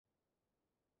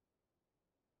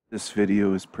This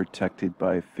video is protected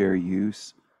by fair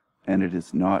use and it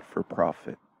is not for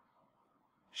profit.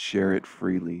 Share it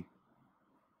freely.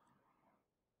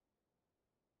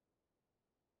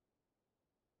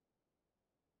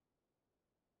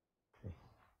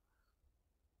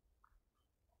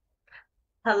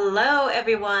 Hello,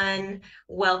 everyone.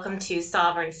 Welcome to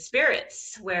Sovereign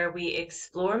Spirits, where we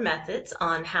explore methods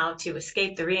on how to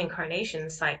escape the reincarnation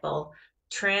cycle,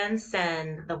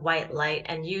 transcend the white light,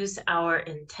 and use our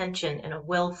intention in a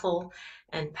willful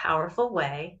and powerful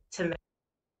way to make.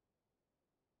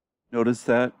 Notice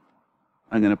that?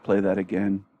 I'm going to play that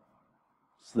again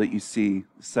so that you see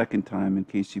the second time in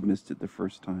case you missed it the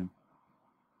first time.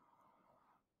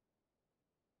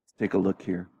 Let's take a look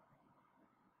here.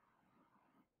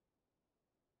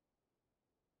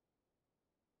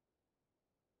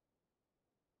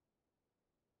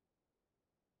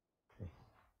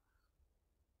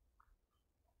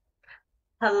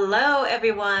 Hello,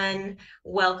 everyone.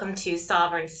 Welcome to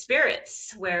Sovereign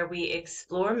Spirits, where we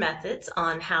explore methods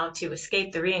on how to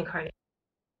escape the reincarnation.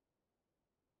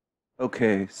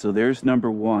 Okay, so there's number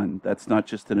one. That's not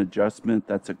just an adjustment,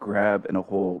 that's a grab and a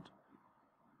hold.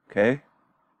 Okay?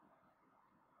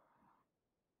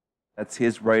 That's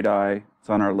his right eye. It's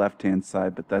on our left-hand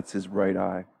side, but that's his right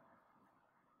eye.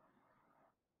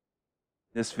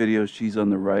 This video, she's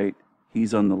on the right,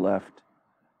 he's on the left.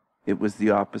 It was the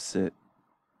opposite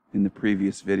in the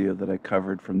previous video that I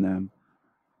covered from them.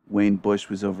 Wayne Bush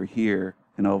was over here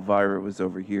and Elvira was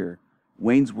over here.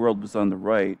 Wayne's world was on the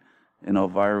right and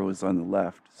Elvira was on the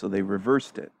left, so they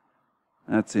reversed it.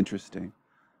 That's interesting.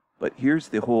 But here's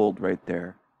the hold right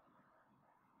there.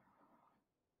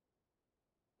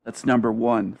 That's number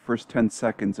one, first 10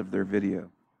 seconds of their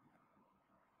video.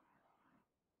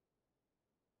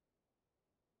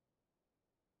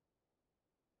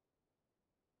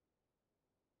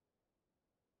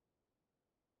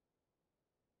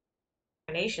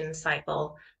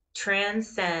 Cycle,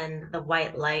 transcend the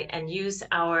white light, and use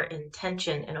our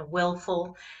intention in a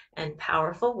willful and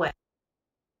powerful way.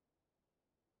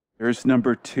 There's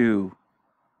number two.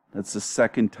 That's the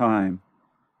second time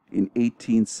in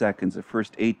 18 seconds. The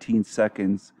first 18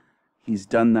 seconds, he's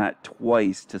done that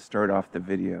twice to start off the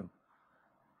video.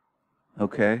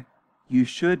 Okay? You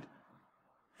should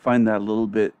find that a little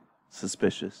bit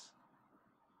suspicious.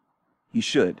 You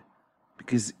should.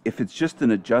 Because if it's just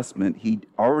an adjustment, he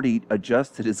already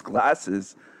adjusted his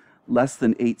glasses less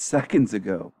than 8 seconds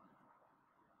ago.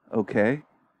 Okay?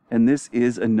 And this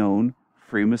is a known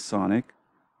Freemasonic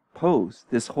pose,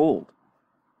 this hold.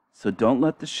 So don't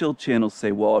let the shield channel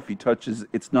say, well, if he touches,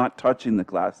 it's not touching the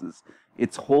glasses.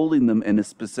 It's holding them in a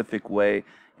specific way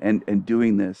and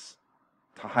doing this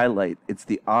to highlight. It's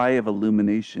the eye of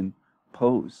illumination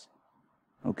pose.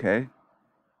 Okay?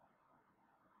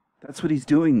 That's what he's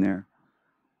doing there.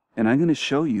 And I'm going to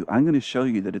show you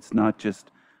that it's not just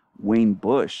Wayne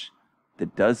Bush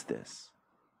that does this.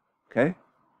 Okay?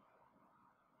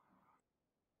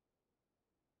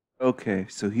 Okay,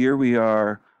 so here we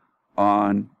are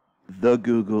on the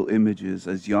Google Images,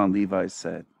 as Jan Levi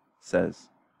says.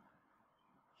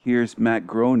 Here's Matt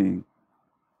Groening,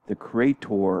 the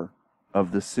creator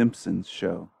of The Simpsons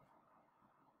show.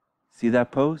 See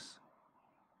that pose?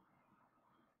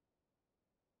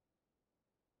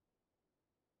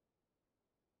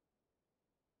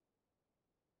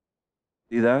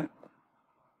 See that?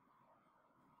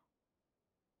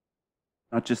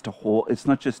 Not just a hold, it's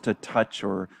not just a touch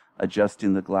or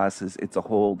adjusting the glasses, it's a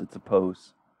hold, it's a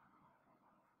pose.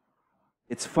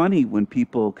 It's funny when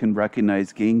people can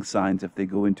recognize gang signs if they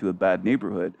go into a bad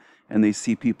neighborhood and they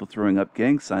see people throwing up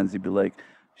gang signs, they'd be like,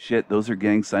 shit, those are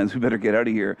gang signs, we better get out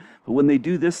of here. But when they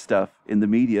do this stuff in the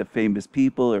media, famous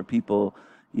people or people,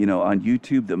 on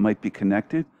YouTube that might be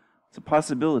connected, it's a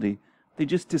possibility. They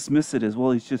just dismiss it as,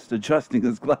 well, he's just adjusting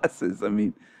his glasses. I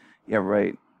mean, yeah,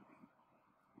 right.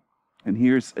 And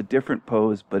here's a different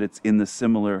pose, but it's in the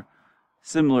similar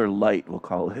light, we'll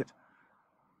call it.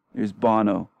 There's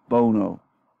Bono,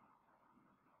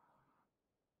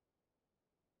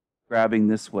 grabbing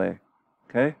this way,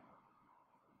 okay?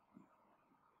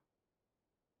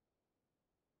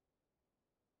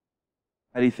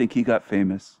 How do you think he got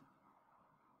famous?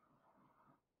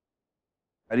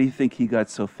 How do you think he got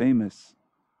so famous?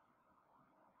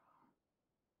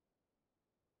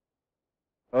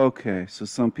 Okay, so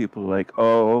some people are like,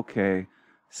 oh, okay,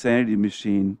 Sanity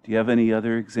Machine. Do you have any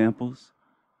other examples?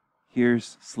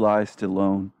 Here's Sly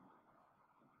Stallone.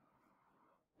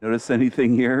 Notice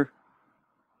anything here?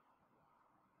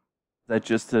 Is that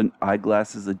just an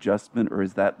eyeglasses adjustment, or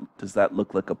does that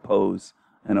look like a pose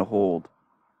and a hold?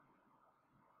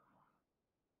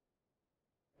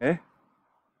 Okay?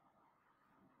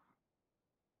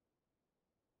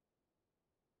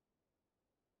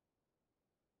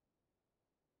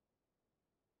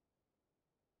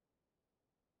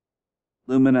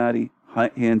 Illuminati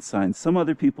hand signs. Some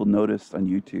other people noticed on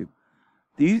YouTube.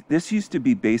 This used to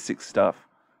be basic stuff,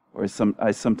 or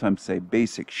I sometimes say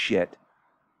basic shit,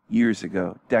 years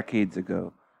ago, decades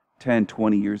ago, 10,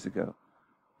 20 years ago.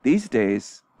 These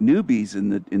days, newbies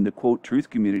in the quote truth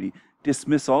community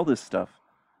dismiss all this stuff.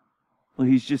 Well,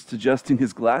 he's just adjusting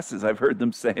his glasses. I've heard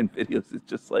them say in videos. It's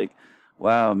just like,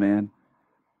 wow, man.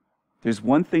 There's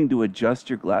one thing to adjust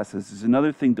your glasses. There's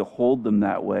another thing to hold them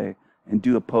that way and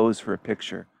do a pose for a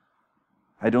picture.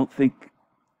 I don't think,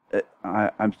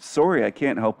 I'm sorry, I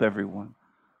can't help everyone.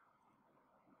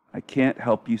 I can't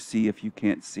help you see if you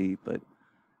can't see, but,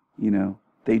 you know,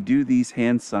 they do these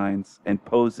hand signs and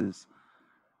poses,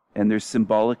 and they're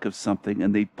symbolic of something,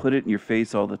 and they put it in your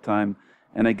face all the time.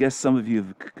 And I guess some of you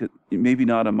have, maybe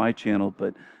not on my channel,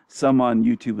 but some on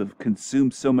YouTube have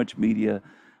consumed so much media.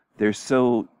 They're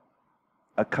so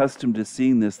accustomed to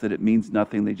seeing this that it means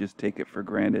nothing. They just take it for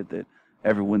granted that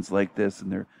everyone's like this,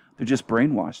 and they're just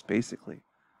brainwashed, basically.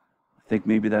 I think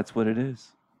maybe that's what it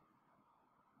is.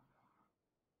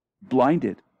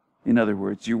 Blinded, in other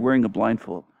words. You're wearing a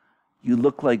blindfold. You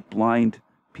look like blind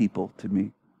people to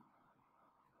me.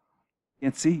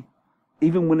 Can't see.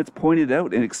 Even when it's pointed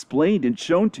out and explained and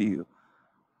shown to you.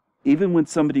 Even when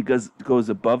somebody goes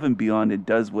above and beyond and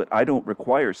does what I don't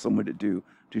require someone to do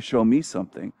to show me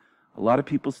something, a lot of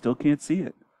people still can't see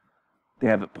it. They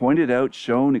have it pointed out,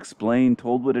 shown, explained,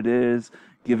 told what it is,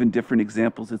 given different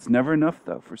examples. It's never enough,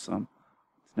 though, for some.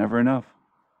 It's never enough.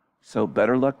 So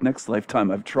better luck next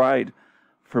lifetime. I've tried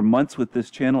for months with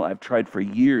this channel. I've tried for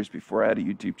years before I had a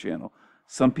YouTube channel.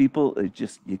 Some people,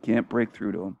 you can't break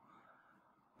through to them.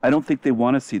 I don't think they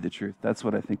want to see the truth. That's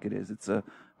what I think it is. It's a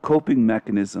coping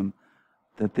mechanism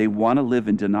that they want to live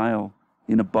in denial,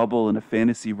 in a bubble, in a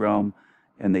fantasy realm,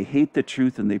 and they hate the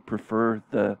truth and they prefer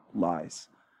the lies.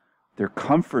 They're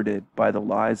comforted by the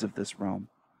lies of this realm.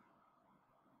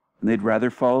 And they'd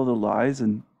rather follow the lies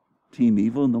and team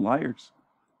evil and the liars.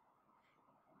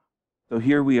 So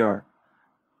here we are.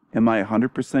 Am I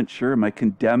 100% sure? Am I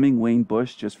condemning Wayne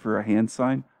Bush just for a hand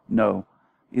sign? No.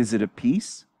 Is it a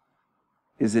piece?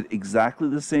 Is it exactly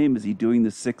the same? Is he doing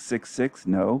the 666?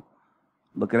 No.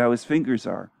 Look at how his fingers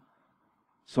are.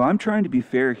 So I'm trying to be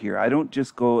fair here. I don't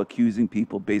just go accusing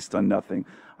people based on nothing.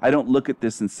 I don't look at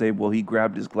this and say, well, he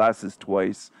grabbed his glasses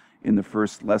twice in the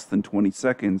first less than 20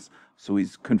 seconds, so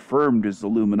he's confirmed as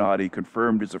Illuminati,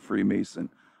 confirmed as a Freemason.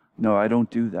 No, I don't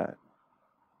do that.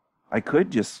 I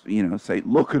could just, say,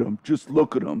 look at him, just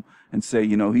look at him, and say,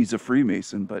 he's a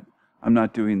Freemason, but I'm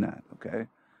not doing that, okay?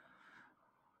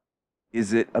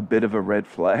 Is it a bit of a red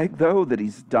flag, though, that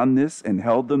he's done this and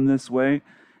held them this way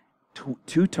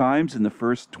two times in the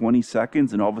first 20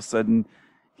 seconds, and all of a sudden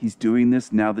he's doing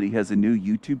this now that he has a new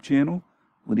YouTube channel,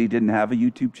 when he didn't have a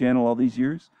YouTube channel all these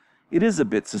years? It is a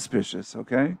bit suspicious,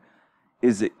 okay?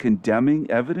 Is it condemning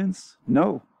evidence?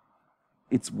 No.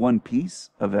 It's one piece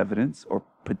of evidence, or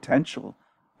potential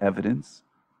evidence.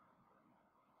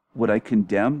 Would I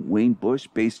condemn Wayne Bush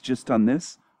based just on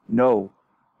this? No.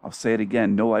 I'll say it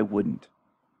again. No, I wouldn't.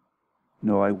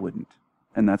 No, I wouldn't.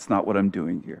 And that's not what I'm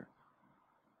doing here.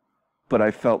 But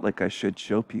I felt like I should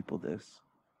show people this.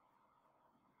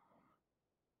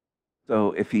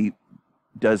 So if he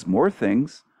does more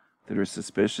things that are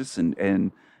suspicious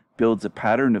and builds a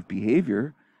pattern of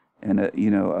behavior and,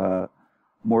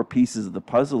 more pieces of the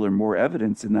puzzle or more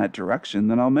evidence in that direction,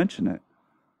 then I'll mention it.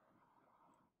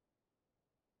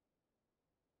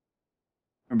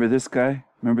 Remember this guy?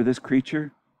 Remember this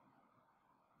creature?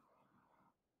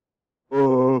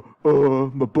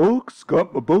 My books,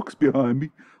 got my books behind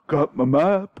me, got my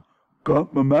map,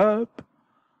 got my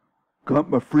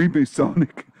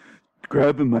Freemasonic,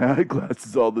 grabbing my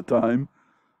eyeglasses all the time,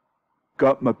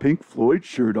 got my Pink Floyd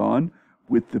shirt on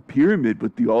with the pyramid,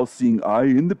 with the all-seeing eye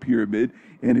in the pyramid,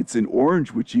 and it's in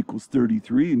orange, which equals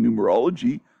 33 in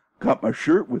numerology. Got my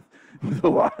shirt with a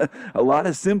lot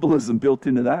of symbolism built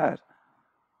into that.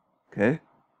 Okay?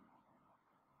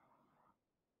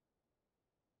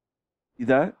 See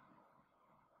that?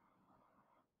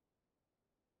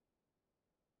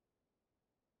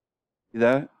 See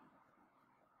that?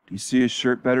 Do you see his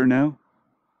shirt better now?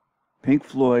 Pink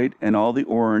Floyd and all the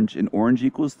orange, and orange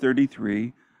equals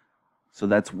 33, so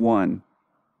that's 1.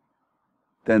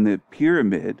 Then the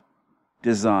pyramid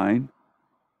design,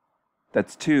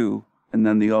 that's 2, and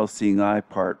then the all-seeing eye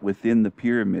part within the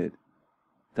pyramid.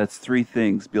 That's 3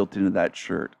 things built into that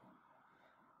shirt.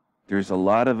 There's a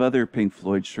lot of other Pink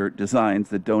Floyd shirt designs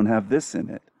that don't have this in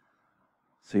it.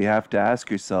 So you have to ask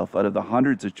yourself, out of the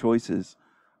hundreds of choices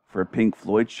for a Pink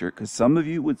Floyd shirt, because some of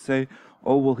you would say,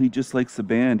 oh, well, he just likes the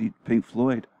band, Pink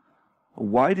Floyd.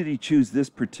 Why did he choose this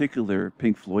particular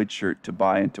Pink Floyd shirt to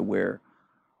buy and to wear?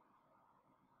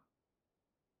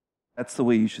 That's the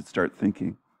way you should start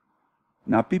thinking.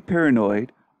 Not be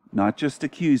paranoid, not just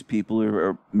accuse people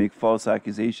or make false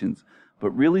accusations,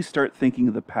 but really start thinking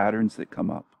of the patterns that come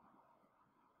up.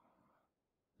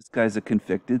 This guy's a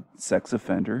convicted sex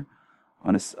offender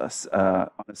on a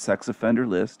sex offender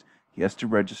list. He has to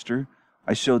register.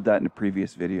 I showed that in a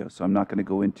previous video, so I'm not going to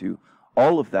go into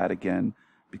all of that again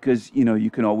because,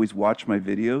 you can always watch my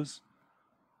videos.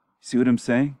 See what I'm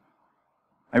saying?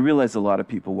 I realize a lot of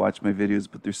people watch my videos,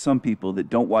 but there's some people that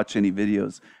don't watch any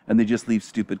videos and they just leave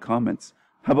stupid comments.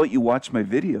 How about you watch my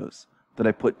videos that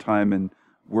I put time and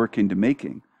work into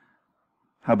making?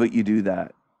 How about you do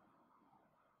that?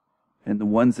 And the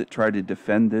ones that try to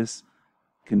defend this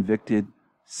convicted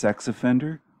sex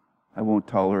offender, I won't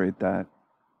tolerate that.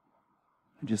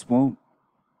 I just won't.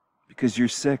 Because you're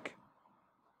sick.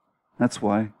 That's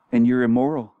why. And you're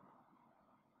immoral.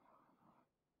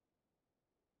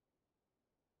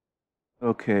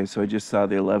 Okay, so I just saw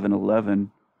the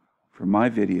 1111 for my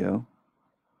video.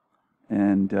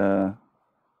 And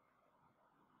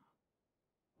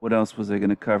what else was I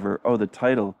going to cover? Oh, the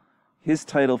title. His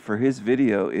title for his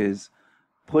video is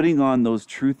Putting on Those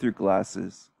Truther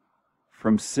Glasses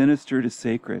from Sinister to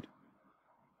Sacred.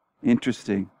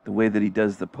 Interesting, the way that he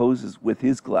does the poses with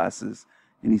his glasses,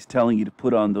 and he's telling you to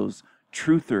put on those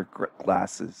truther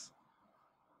glasses.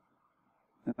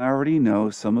 And I already know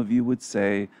some of you would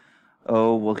say,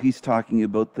 oh, well, he's talking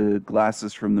about the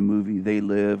glasses from the movie They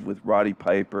Live with Roddy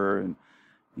Piper, and,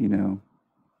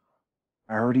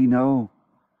 I already know.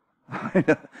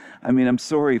 I mean, I'm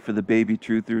sorry for the baby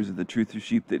truthers or the truther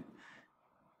sheep that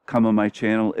come on my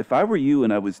channel. If I were you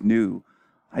and I was new,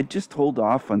 I'd just hold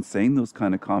off on saying those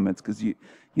kind of comments because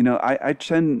I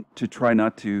tend to try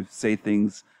not to say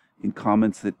things in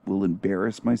comments that will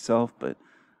embarrass myself. But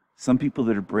some people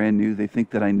that are brand new, they think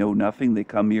that I know nothing. They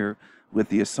come here with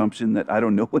the assumption that I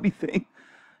don't know anything.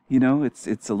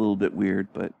 It's a little bit weird,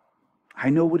 but I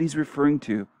know what he's referring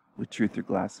to with truther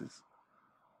glasses.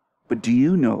 But do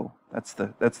you know? That's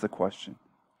the question.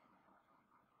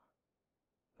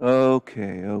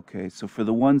 Okay. So for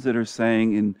the ones that are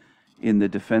saying in the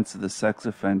defense of the sex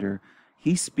offender,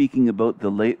 he's speaking about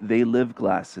the They Live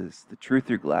glasses, the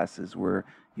truther glasses, where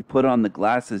you put on the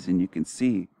glasses and you can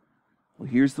see. Well,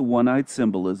 here's the one-eyed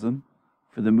symbolism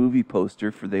for the movie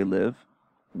poster for They Live.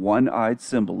 One-eyed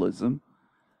symbolism.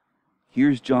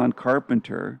 Here's John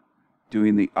Carpenter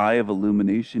doing the Eye of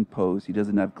Illumination pose. He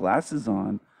doesn't have glasses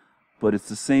on, but it's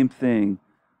the same thing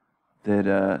that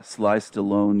Sly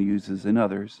Stallone uses in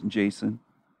others, and Jason.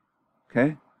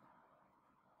 Okay?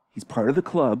 He's part of the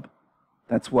club.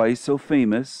 That's why he's so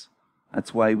famous.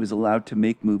 That's why he was allowed to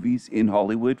make movies in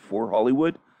Hollywood for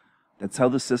Hollywood. That's how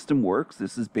the system works.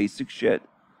 This is basic shit.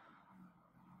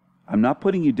 I'm not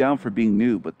putting you down for being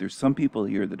new, but there's some people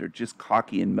here that are just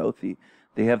cocky and mouthy.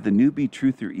 They have the newbie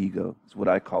truther ego, is what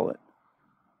I call it.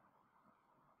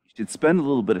 You should spend a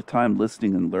little bit of time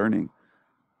listening and learning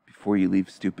before you leave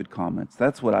stupid comments.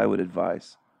 That's what I would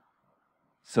advise.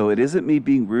 So it isn't me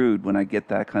being rude when I get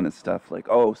that kind of stuff like,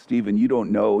 oh, Stephen, you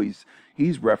don't know, he's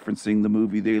referencing the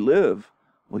movie They Live.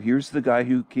 Well, here's the guy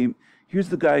who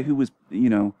was,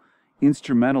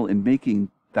 instrumental in making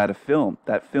that film,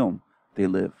 They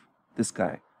Live. This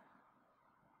guy,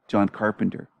 John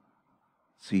Carpenter.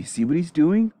 So you see what he's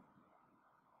doing?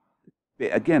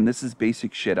 Again, this is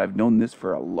basic shit. I've known this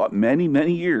for many,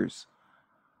 many years.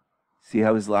 See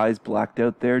how his eye's blacked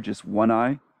out there? Just one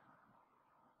eye.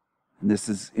 And this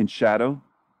is in shadow.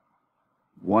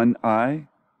 One eye.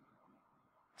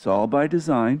 It's all by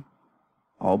design.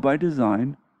 All by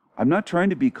design. I'm not trying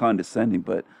to be condescending,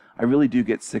 but I really do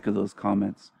get sick of those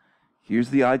comments.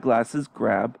 Here's the eyeglasses,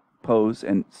 grab, pose,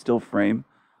 and still frame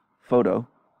photo.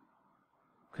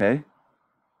 Okay?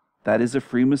 That is a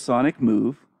Freemasonic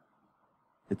move.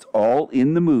 It's all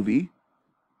in the movie.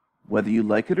 Whether you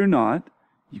like it or not,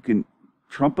 you can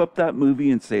trump up that movie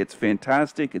and say it's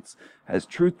fantastic. It has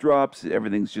truth drops.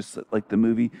 Everything's just like the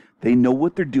movie. They know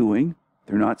what they're doing.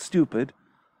 They're not stupid.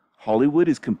 Hollywood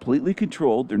is completely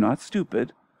controlled. They're not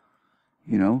stupid.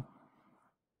 The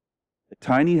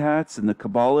tiny hats and the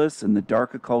Kabbalists and the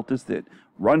dark occultists that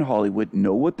run Hollywood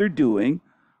know what they're doing.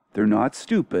 They're not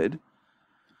stupid.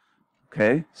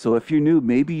 Okay? So if you're new,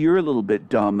 maybe you're a little bit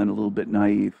dumb and a little bit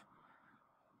naive.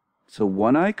 So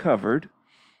one eye covered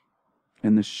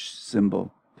and the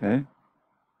symbol. Okay?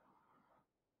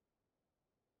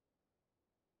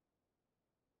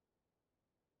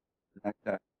 That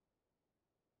guy.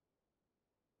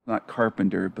 Not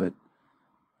Carpenter, but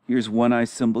here's one eye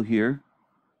symbol here.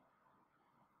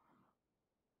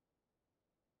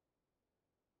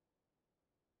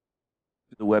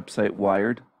 The website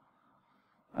Wired.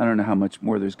 I don't know how much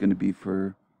more there's going to be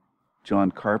for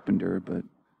John Carpenter, but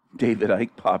David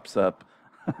Icke pops up.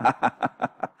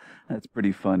 That's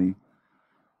pretty funny.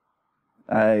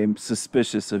 I'm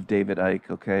suspicious of David Icke,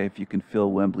 okay? If you can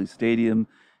fill Wembley Stadium,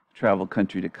 travel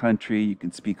country to country, you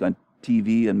can speak on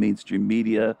TV and mainstream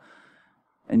media.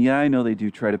 And yeah, I know they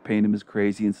do try to paint him as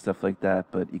crazy and stuff like that,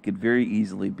 but he could very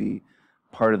easily be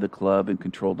part of the club and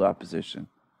controlled opposition.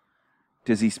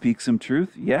 Does he speak some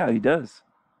truth? Yeah, he does.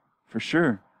 For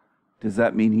sure. Does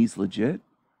that mean he's legit?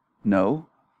 No,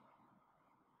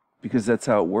 because that's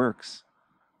how it works.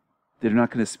 They're not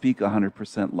going to speak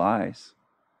 100% lies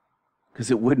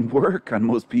because it wouldn't work on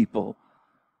most people.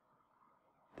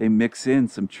 They mix in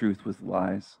some truth with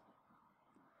lies.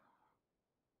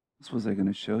 What was I going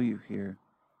to show you here?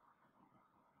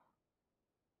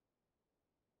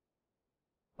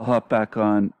 I'll hop back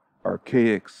on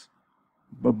Archaics.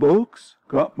 My books,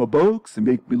 got my books, they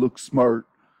make me look smart.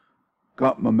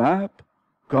 Got my map,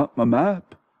 got my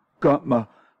map, got my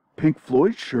Pink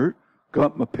Floyd shirt,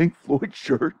 got my Pink Floyd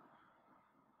shirt.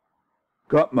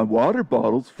 Got my water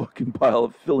bottles, fucking pile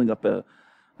of filling up a,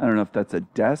 I don't know if that's a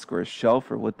desk or a shelf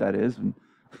or what that is. And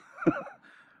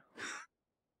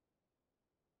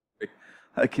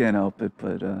I can't help it,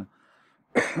 but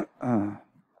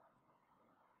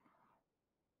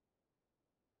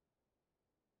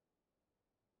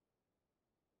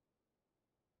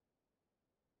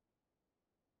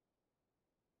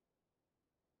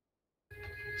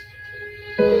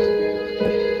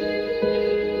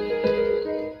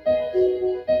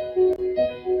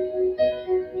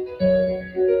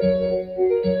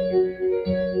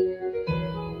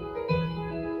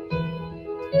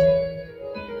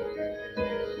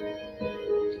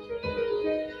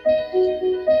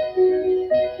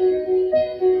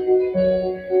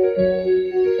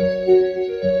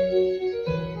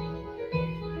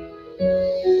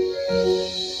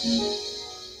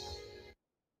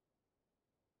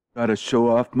gotta show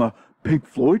off my Pink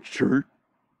Floyd shirt.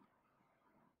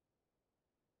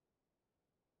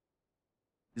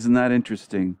 Isn't that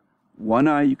interesting? One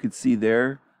eye you could see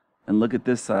there, and look at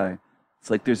this eye.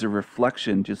 It's like there's a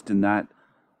reflection just in that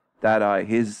eye,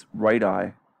 his right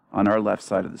eye, on our left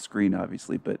side of the screen,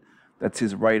 obviously, but that's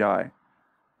his right eye.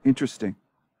 Interesting.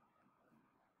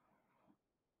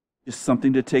 Just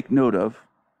something to take note of.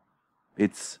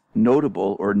 It's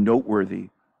notable or noteworthy,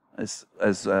 as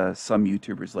some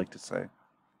YouTubers like to say.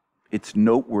 It's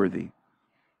noteworthy.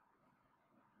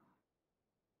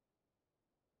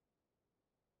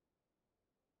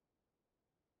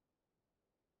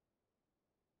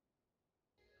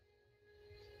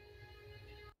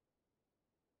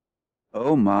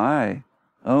 Oh my.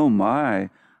 Oh my.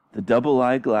 The double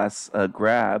eyeglass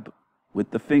grab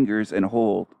with the fingers and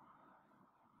hold,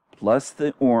 plus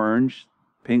the orange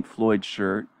Pink Floyd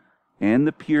shirt, and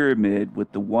the pyramid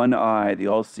with the one eye, the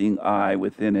all seeing eye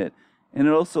within it. And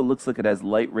it also looks like it has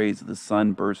light rays of the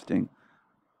sun bursting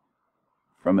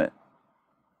from it.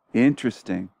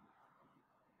 Interesting.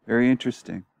 Very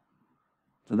interesting.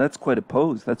 So that's quite a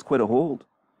pose. That's quite a hold.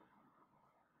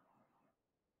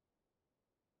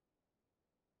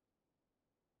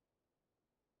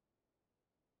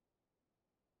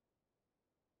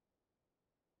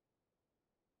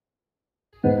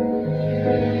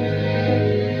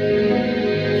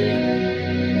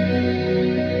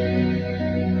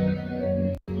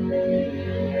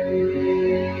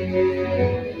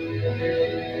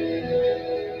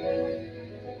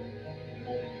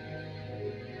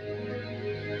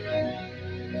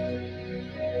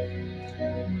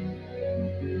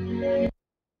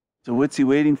 So what's he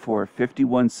waiting for?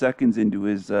 51 seconds into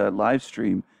his live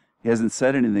stream. He hasn't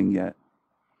said anything yet.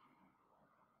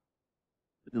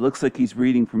 It looks like he's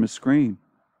reading from a screen.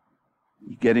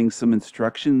 You getting some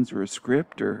instructions or a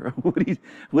script, or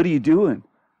what are you doing?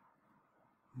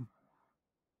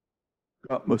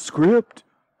 Got my script.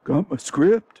 Got my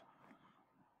script.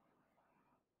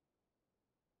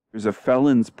 There's a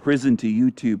felon's prison to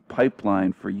YouTube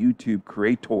pipeline for YouTube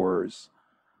creators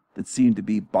that seem to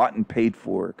be bought and paid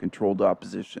for controlled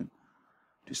opposition.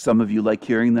 Do some of you like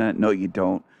hearing that? No, you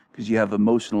don't, because you have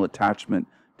emotional attachment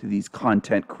to these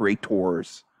content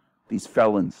creators, these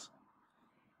felons.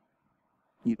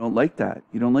 You don't like that.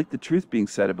 You don't like the truth being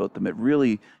said about them. It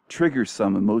really triggers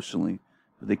some emotionally.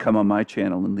 They come on my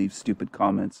channel and leave stupid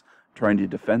comments trying to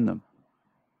defend them.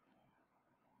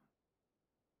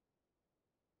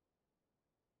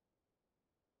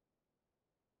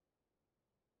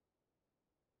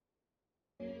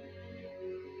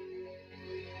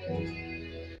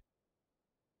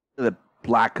 Look at the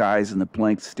black eyes and the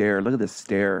blank stare. Look at the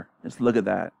stare. Just look at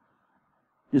that.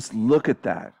 Just look at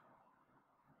that.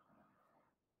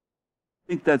 I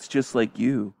think that's just like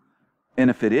you. And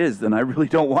if it is, then I really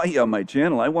don't want you on my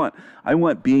channel. I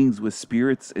want beings with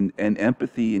spirits and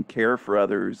empathy and care for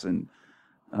others, and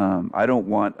I don't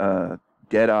want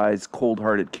dead eyes,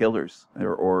 cold-hearted killers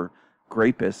or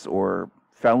rapists or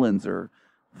felons or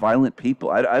violent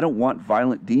people. I don't want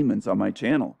violent demons on my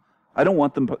channel. I don't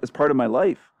want them as part of my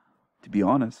life, to be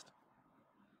honest.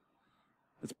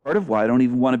 It's part of why I don't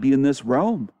even want to be in this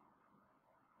realm.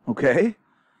 Okay?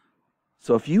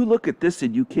 So if you look at this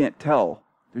and you can't tell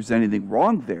there's anything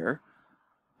wrong there,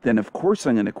 then of course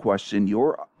I'm going to question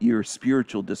your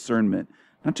spiritual discernment.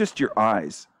 Not just your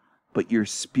eyes, but your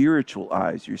spiritual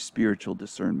eyes, your spiritual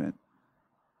discernment.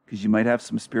 Because you might have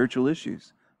some spiritual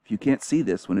issues. If you can't see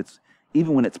this,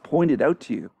 even when it's pointed out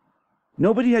to you.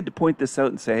 Nobody had to point this out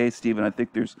and say, hey, Stephen, I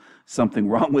think there's something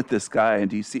wrong with this guy. And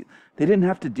do you see? They didn't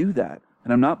have to do that.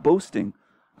 And I'm not boasting.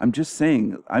 I'm just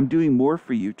saying I'm doing more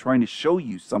for you, trying to show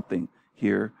you something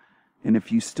here. And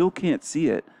if you still can't see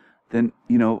it, then,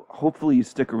 hopefully you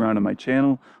stick around on my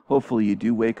channel. Hopefully you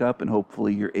do wake up and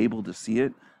hopefully you're able to see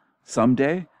it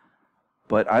someday.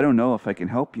 But I don't know if I can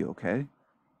help you, okay?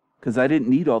 Because I didn't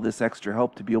need all this extra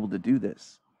help to be able to do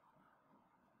this.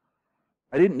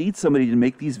 I didn't need somebody to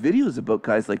make these videos about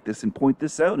guys like this and point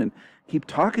this out and keep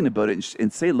talking about it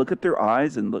and say, look at their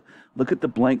eyes and look at the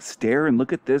blank stare and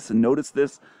look at this and notice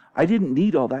this. I didn't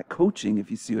need all that coaching, if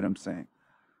you see what I'm saying.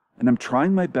 And I'm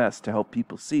trying my best to help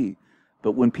people see.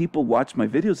 But when people watch my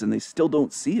videos and they still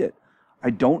don't see it, I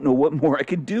don't know what more I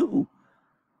could do.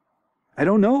 I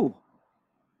don't know.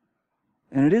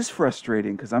 And it is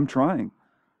frustrating because I'm trying.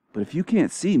 But if you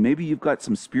can't see, maybe you've got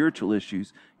some spiritual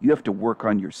issues. You have to work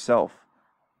on yourself.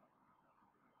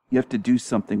 You have to do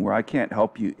something where I can't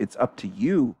help you. It's up to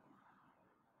you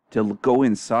to go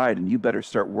inside, and you better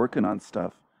start working on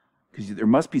stuff because there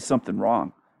must be something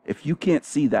wrong. If you can't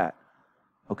see that,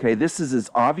 okay, this is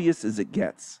as obvious as it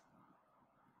gets.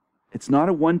 It's not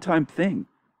a one-time thing.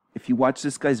 If you watch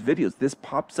this guy's videos, this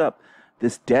pops up,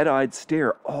 this dead-eyed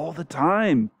stare all the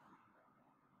time.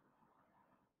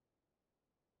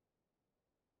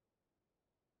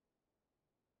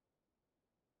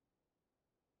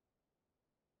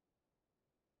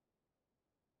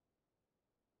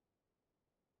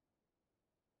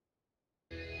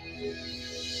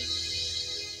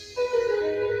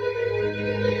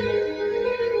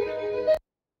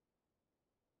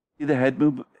 See the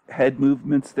head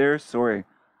movements there? Sorry,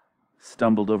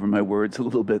 stumbled over my words a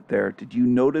little bit there. Did you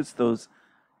notice those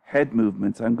head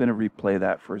movements? I'm going to replay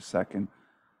that for a second.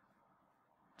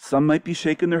 Some might be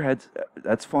shaking their heads.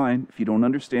 That's fine if you don't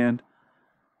understand.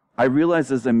 I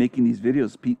realize as I'm making these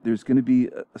videos, there's going to be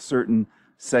a certain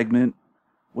segment,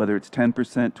 whether it's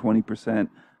 10%,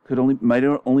 20%, might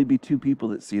only be 2 people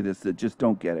that see this that just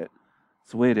don't get it.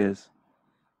 It's the way it is.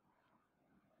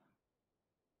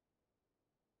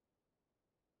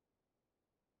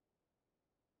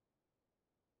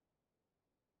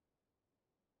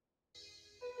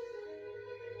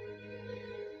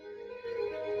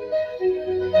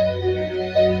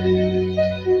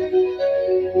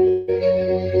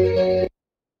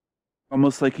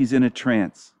 Almost like he's in a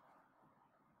trance.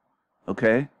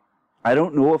 Okay? I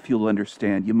don't know if you'll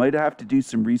understand. You might have to do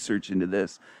some research into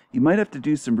this. You might have to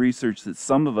do some research that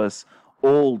some of us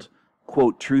old,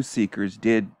 quote, truth seekers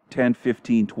did 10,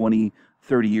 15, 20,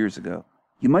 30 years ago.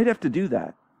 You might have to do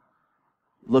that.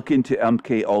 Look into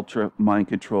MK Ultra mind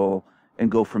control and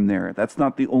go from there. That's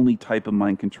not the only type of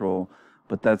mind control,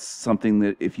 but that's something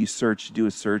that if you do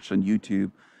a search on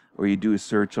YouTube or you do a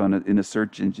search in a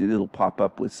search engine, it'll pop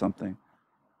up with something.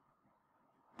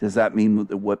 Does that mean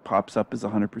that what pops up is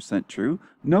 100% true?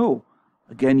 No.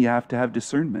 Again, you have to have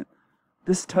discernment.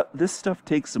 This stuff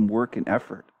takes some work and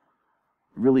effort.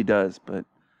 It really does, but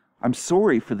I'm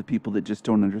sorry for the people that just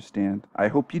don't understand. I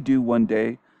hope you do one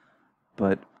day,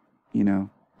 but,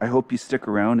 I hope you stick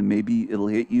around and maybe it'll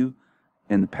hit you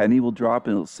and the penny will drop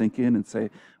and it'll sink in and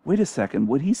say, wait a second,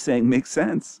 what he's saying makes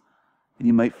sense. And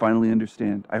you might finally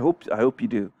understand. I hope you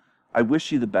do. I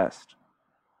wish you the best.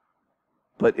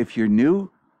 But if you're new,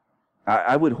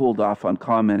 I would hold off on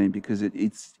commenting because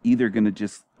it's either going to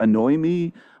just annoy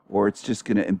me or it's just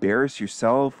going to embarrass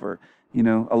yourself or,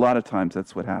 a lot of times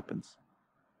that's what happens.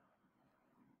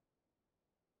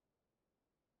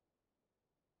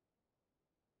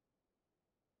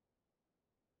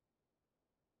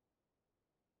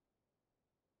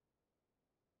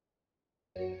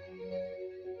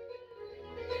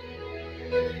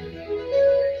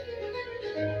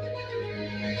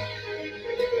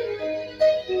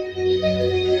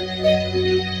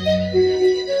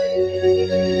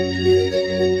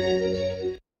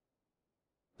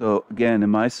 So again,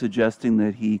 am I suggesting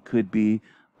that he could be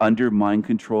under mind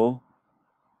control?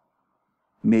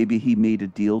 Maybe he made a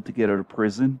deal to get out of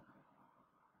prison,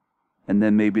 and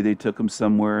then maybe they took him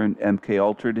somewhere and MK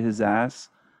altered his ass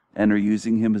and are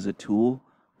using him as a tool,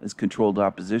 as controlled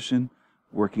opposition,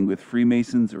 working with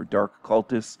Freemasons or dark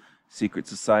occultists, secret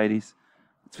societies.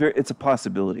 It's a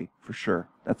possibility, for sure.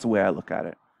 That's the way I look at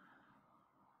it.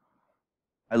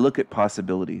 I look at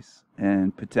possibilities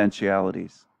and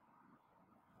potentialities.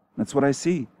 That's what I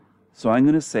see. So I'm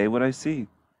going to say what I see.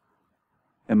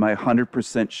 Am I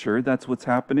 100% sure that's what's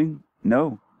happening?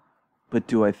 No. But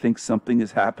do I think something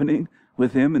is happening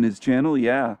with him and his channel?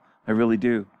 Yeah, I really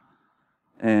do.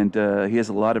 And he has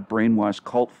a lot of brainwashed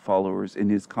cult followers in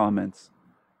his comments.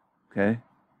 Okay?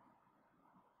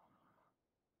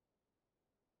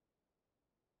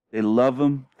 They love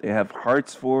him. They have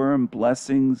hearts for him,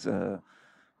 blessings,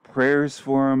 prayers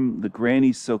for him. The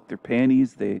grannies soak their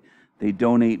panties. They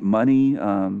donate money.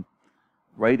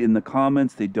 Right in the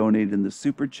comments, they donate in the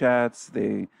super chats.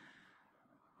 They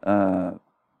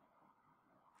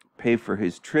pay for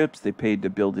his trips. They paid to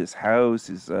build his house,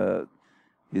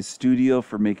 his studio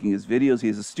for making his videos. He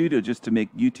has a studio just to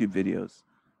make YouTube videos.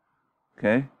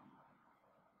 Okay?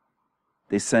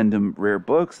 They send him rare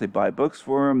books. They buy books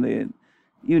for him.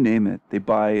 You name it. They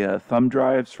buy thumb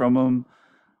drives from him.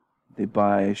 They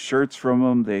buy shirts from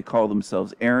him. They call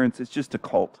themselves errants. It's just a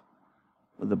cult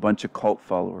with a bunch of cult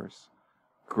followers.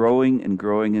 Growing and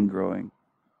growing and growing.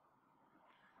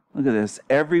 Look at this.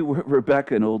 Every word,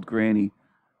 Rebecca, an old granny,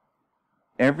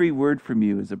 every word from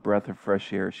you is a breath of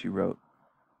fresh air, she wrote.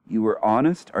 You were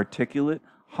honest, articulate,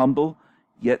 humble,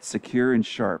 yet secure and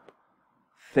sharp.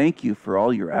 Thank you for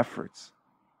all your efforts.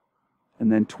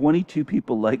 And then 22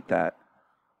 people like that.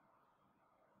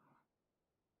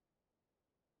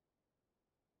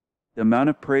 The amount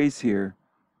of praise here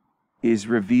is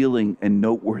revealing and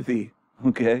noteworthy,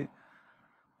 okay?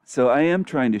 So I am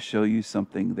trying to show you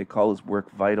something. They call his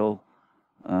work vital.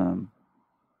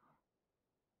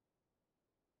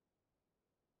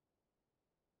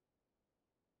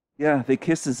 Yeah, they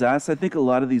kiss his ass. I think a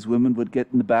lot of these women would get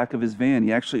in the back of his van.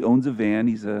 He actually owns a van.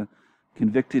 He's a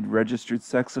convicted registered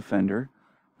sex offender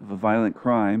of a violent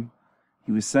crime.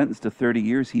 He was sentenced to 30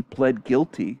 years. He pled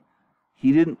guilty.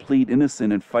 He didn't plead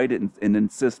innocent and fight it and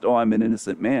insist, oh, I'm an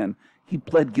innocent man. He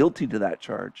pled guilty to that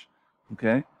charge.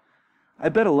 Okay? I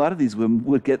bet a lot of these women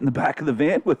would get in the back of the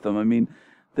van with them. I mean,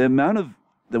 the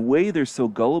way they're so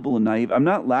gullible and naive. I'm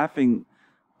not laughing.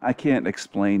 I can't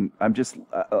explain.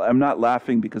 I'm not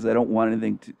laughing because I don't want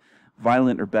anything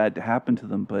violent or bad to happen to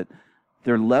them, but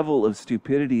their level of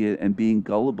stupidity and being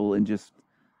gullible and just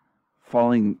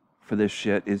falling for this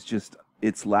shit is just,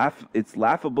 it's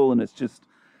laughable, and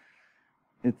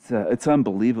it's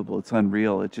unbelievable. It's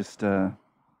unreal. It just, I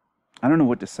don't know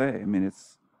what to say. I mean,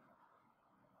 it's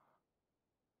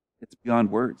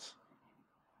beyond words.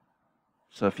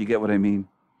 So if you get what I mean,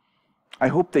 I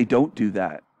hope they don't do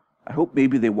that. I hope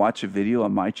maybe they watch a video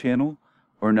on my channel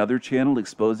or another channel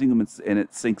exposing him, and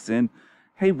it sinks in.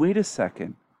 Hey, wait a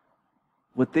second.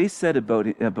 What they said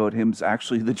about him is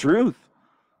actually the truth.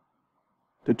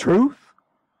 The truth?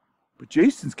 But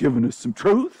Jason's given us some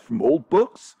truth from old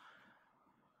books.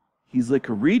 He's like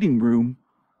a reading room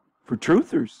for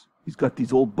truthers. He's got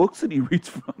these old books that he reads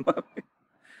from.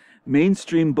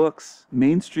 Mainstream books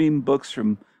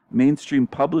from mainstream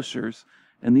publishers.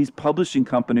 And these publishing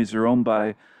companies are owned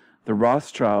by the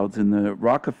Rothschilds and the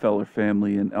Rockefeller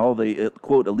family and all the,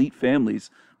 quote, elite families,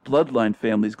 bloodline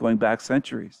families going back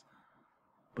centuries.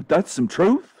 But that's some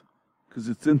truth, because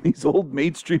it's in these old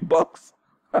mainstream books.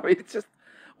 I mean, it's just,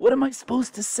 what am I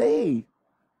supposed to say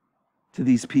to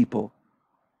these people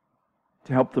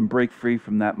to help them break free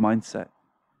from that mindset?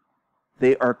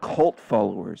 They are cult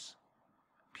followers,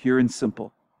 pure and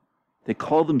simple. They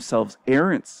call themselves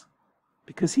errants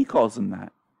because he calls them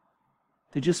that.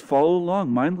 They just follow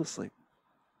along mindlessly.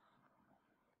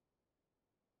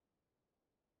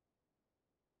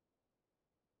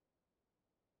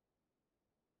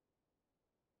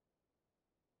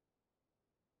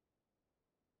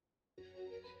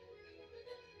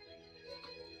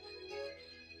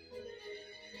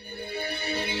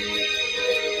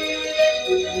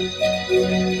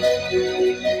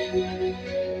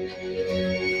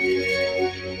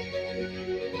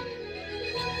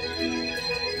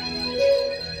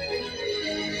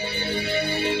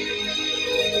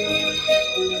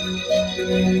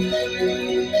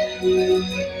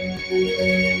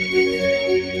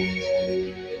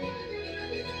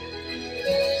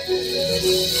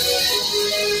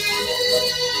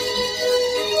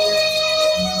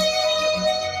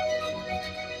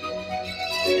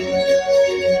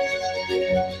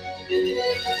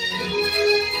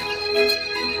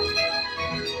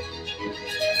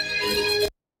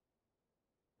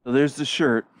 So there's the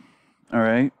shirt, all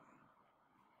right?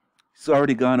 He's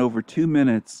already gone over 2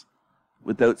 minutes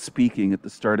without speaking at the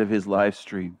start of his live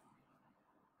stream.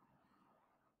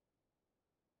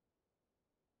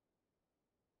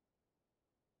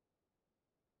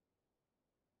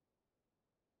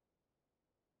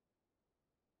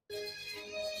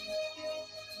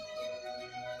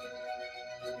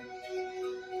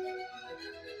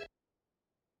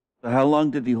 So how long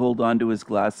did he hold on to his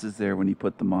glasses there when he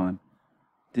put them on?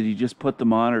 Did he just put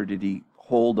them on, or did he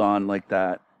hold on like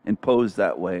that and pose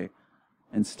that way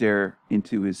and stare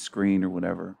into his screen or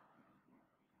whatever?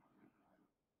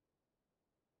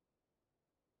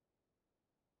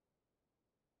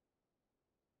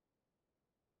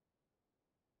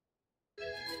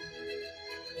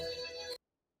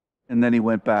 And then he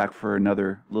went back for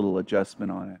another little adjustment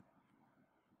on it.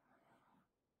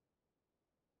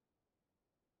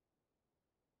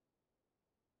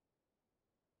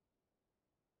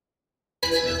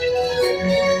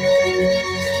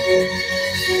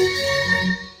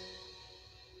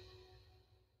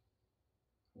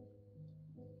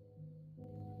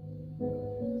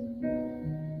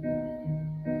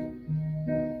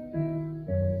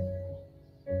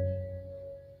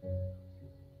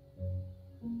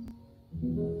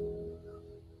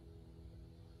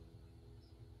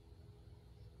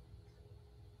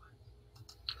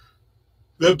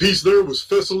 That piece there was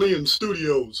Thessalian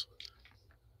Studios.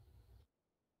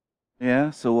 Yeah,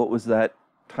 so what was that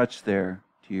touch there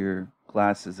to your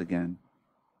glasses again?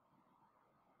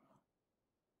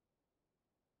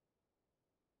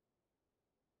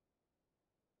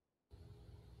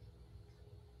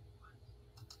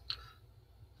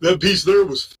 That piece there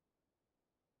was...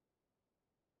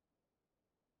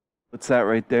 What's that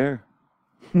right there?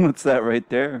 What's that right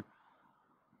there?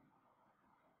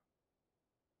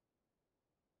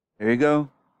 There you go.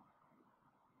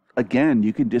 Again,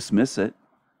 you can dismiss it.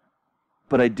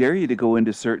 But I dare you to go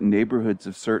into certain neighborhoods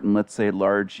of certain, let's say,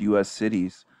 large U.S.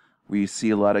 cities where you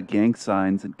see a lot of gang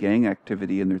signs and gang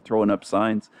activity and they're throwing up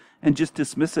signs, and just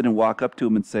dismiss it and walk up to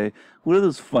them and say, what are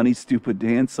those funny, stupid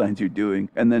dance signs you're doing?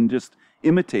 And then just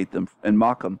imitate them and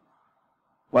mock them.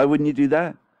 Why wouldn't you do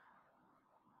that?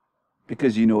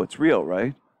 Because you know it's real,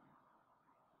 right?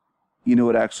 You know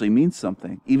it actually means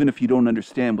something. Even if you don't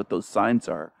understand what those signs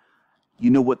are, you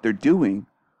know what they're doing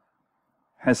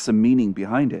has some meaning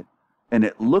behind it. And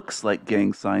it looks like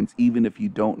gang signs even if you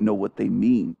don't know what they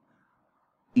mean.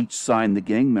 Each sign the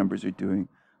gang members are doing.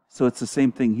 So it's the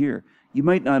same thing here. You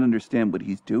might not understand what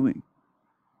he's doing.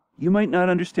 You might not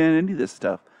understand any of this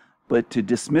stuff. But to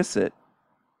dismiss it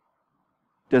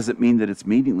doesn't mean that it's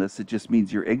meaningless. It just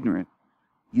means you're ignorant.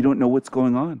 You don't know what's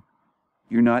going on.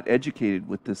 You're not educated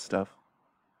with this stuff.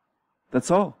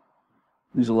 That's all.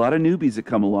 There's a lot of newbies that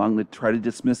come along that try to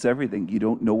dismiss everything. You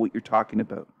don't know what you're talking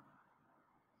about.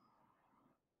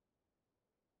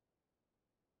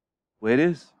 The way it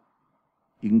is.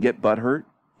 You can get butthurt,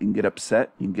 you can get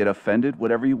upset, you can get offended,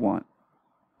 whatever you want.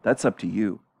 That's up to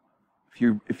you.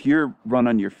 If you're run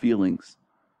on your feelings,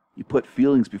 you put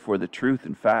feelings before the truth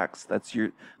and facts, that's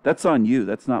on you.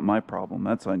 That's not my problem.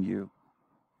 That's on you.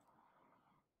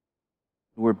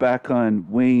 We're back on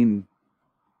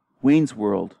Wayne's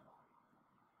World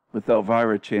with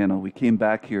Elvira channel. We came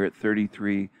back here at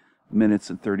 33 minutes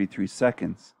and 33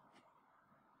 seconds.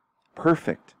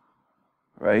 Perfect,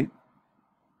 right?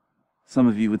 Some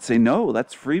of you would say, no,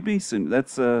 that's Freemason.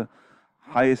 That's a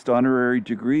highest honorary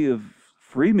degree of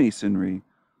Freemasonry.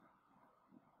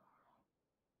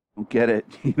 Don't get it.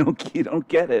 You don't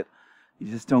get it. You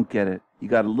just don't get it. You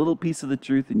got a little piece of the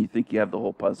truth and you think you have the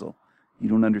whole puzzle. You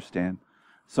don't understand.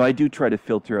 So I do try to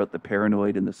filter out the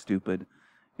paranoid and the stupid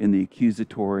and the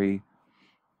accusatory.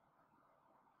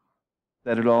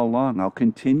 Said it all along. I'll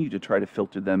continue to try to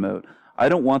filter them out. I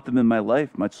don't want them in my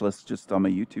life, much less just on my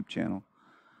YouTube channel.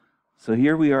 So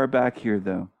here we are back here,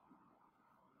 though.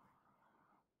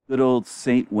 Good old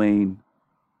Saint Wayne.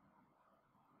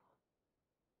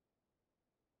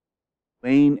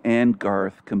 Wayne and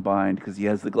Garth combined because he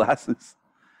has the glasses.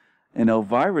 And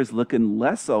Elvira's looking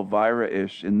less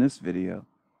Elvira-ish in this video.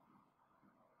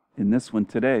 In this one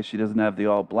today, she doesn't have the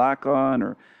all black on.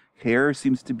 Her hair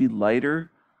seems to be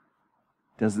lighter.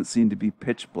 Doesn't seem to be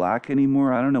pitch black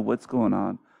anymore. I don't know what's going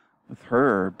on with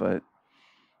her, but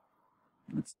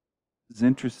it's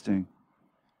interesting.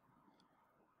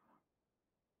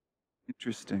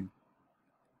 Interesting.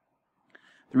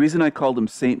 The reason I called him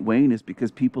Saint Wayne is because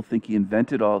people think he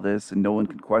invented all this and no one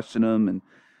can question him, and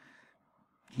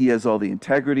he has all the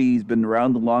integrity, he's been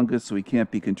around the longest so he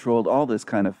can't be controlled, all this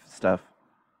kind of stuff.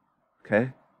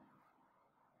 Okay?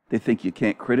 They think you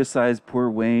can't criticize poor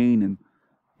Wayne, and,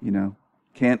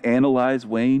 Can't analyze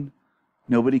Wayne.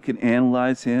 Nobody can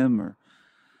analyze him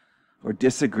or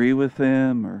disagree with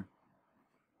him. Or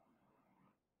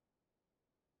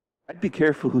I'd be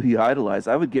careful who you idolize.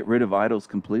 I would get rid of idols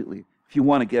completely. If you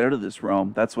want to get out of this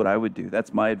realm, that's what I would do.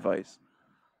 That's my advice.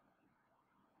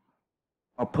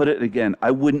 I'll put it again.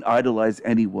 I wouldn't idolize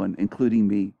anyone, including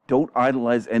me. Don't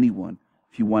idolize anyone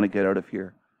if you want to get out of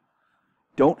here.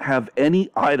 Don't have any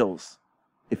idols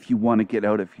if you want to get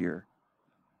out of here.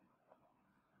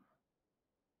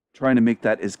 Trying to make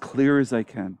that as clear as I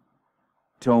can.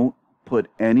 Don't put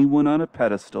anyone on a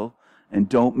pedestal and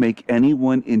don't make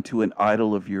anyone into an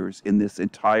idol of yours in this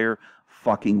entire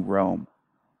fucking realm.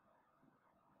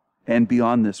 And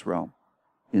beyond this realm,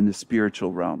 in the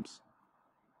spiritual realms.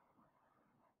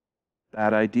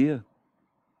 Bad idea.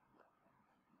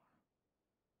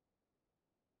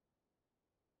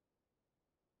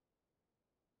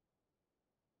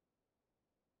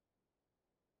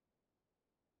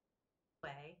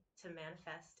 Way to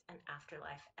manifest an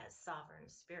afterlife as sovereign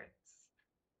spirits.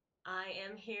 I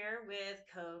am here with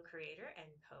co-creator and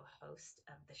co-host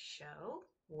of the show,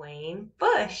 Wayne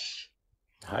Bush.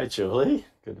 Hi, Julie.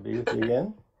 Good to be with you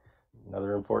again.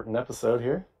 Another important episode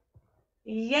here.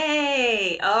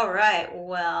 Yay! All right.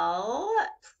 Well,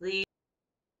 please.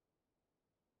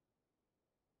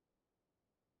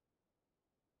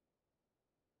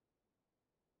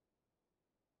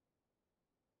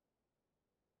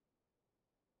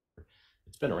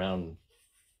 It's been around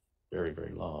very,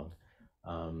 very long.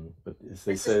 But as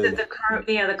they It's say, just that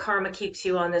the karma keeps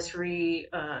you on this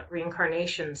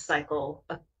reincarnation cycle,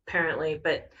 apparently.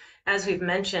 But as we've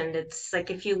mentioned, it's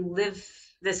like if you live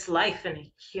this life in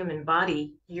a human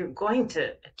body, you're going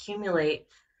to accumulate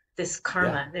this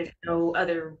karma. Yeah. There's no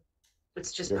other.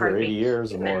 It's just you're part here of 80 being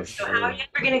years or human. more. So how are you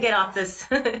ever going to get off this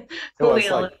Well, it's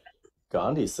wheel? like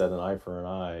Gandhi said, an eye for an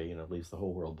eye, leaves the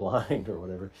whole world blind or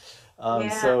whatever. Yeah.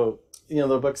 So,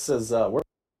 the book says,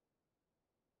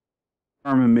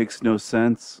 Karma makes no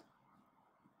sense.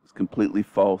 It's completely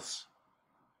false.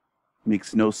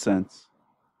 Makes no sense.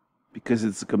 Because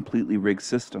it's a completely rigged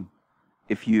system.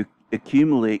 If you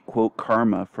accumulate, quote,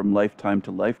 karma from lifetime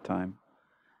to lifetime,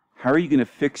 how are you going to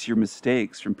fix your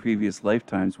mistakes from previous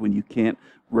lifetimes when you can't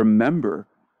remember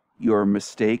your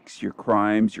mistakes, your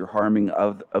crimes, your harming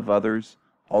of others,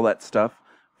 all that stuff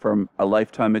from a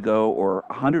lifetime ago or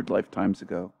 100 lifetimes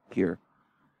ago here?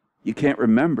 You can't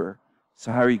remember,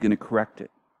 so how are you going to correct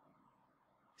it?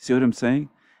 See what I'm saying?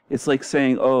 It's like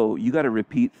saying, oh, you got to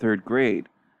repeat third grade.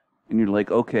 And you're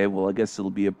like, okay, well, I guess it'll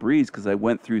be a breeze because I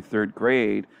went through third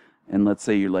grade. And let's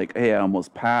say you're like, hey, I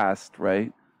almost passed,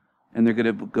 right? And they're going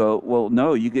to go, well,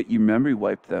 no, you get your memory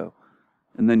wiped, though.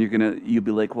 And then you'll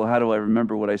be like, well, how do I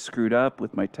remember what I screwed up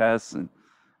with my tests and,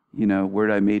 where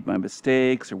I made my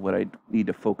mistakes or what I need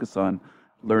to focus on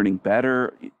learning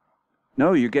better?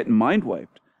 No, you're getting mind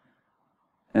wiped.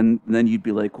 And then you'd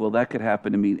be like, well, that could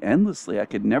happen to me endlessly. I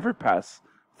could never pass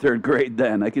third grade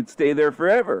then. I could stay there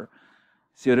forever.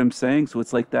 See what I'm saying? So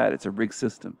it's like that. It's a rigged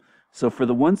system. So for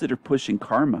the ones that are pushing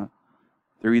karma,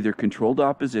 they're either controlled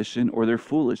opposition or they're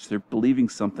foolish. They're believing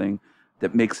something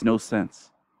that makes no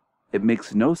sense. It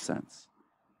makes no sense.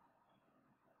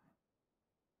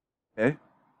 Okay?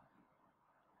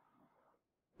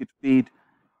 You could feed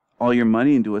all your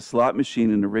money into a slot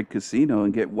machine in a rigged casino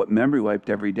and get what memory wiped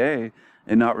every day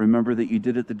and not remember that you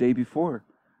did it the day before.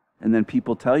 And then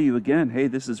people tell you again, hey,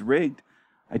 this is rigged.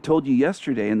 I told you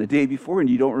yesterday and the day before and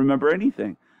you don't remember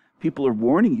anything. People are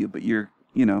warning you, but you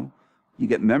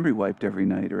get memory wiped every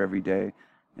night or every day.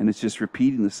 And it's just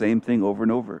repeating the same thing over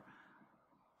and over.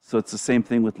 So it's the same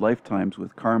thing with lifetimes,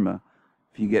 with karma.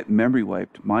 If you get memory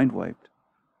wiped, mind wiped.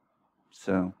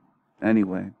 So,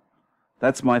 anyway,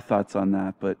 that's my thoughts on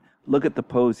that. But look at the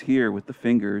pose here with the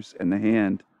fingers and the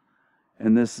hand.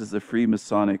 And this is the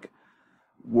Freemasonic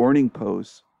warning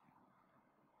pose.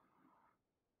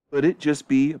 Could it just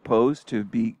be a pose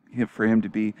for him to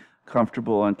be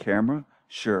comfortable on camera?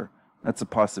 Sure, that's a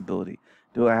possibility.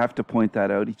 Do I have to point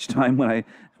that out each time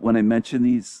when I mention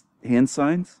these hand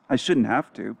signs? I shouldn't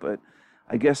have to, but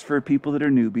I guess for people that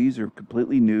are newbies or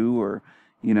completely new or,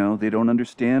 they don't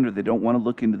understand or they don't want to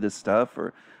look into this stuff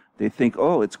or they think,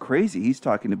 oh, it's crazy. He's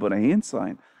talking about a hand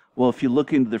sign. Well, if you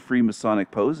look into the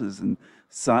Freemasonic poses and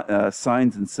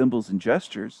signs and symbols and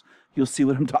gestures, you'll see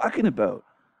what I'm talking about.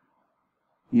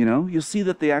 You'll see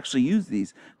that they actually use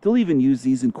these. They'll even use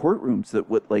these in courtrooms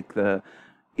that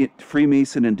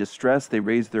Freemason in distress, they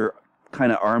raise their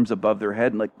kind of arms above their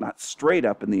head and like not straight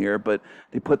up in the air, but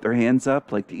they put their hands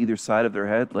up like to either side of their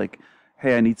head like,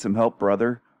 hey, I need some help,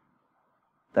 brother.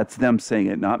 That's them saying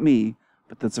it, not me,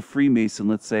 but that's a Freemason,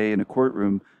 let's say, in a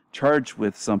courtroom charged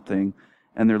with something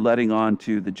and they're letting on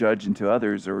to the judge and to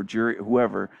others or jury,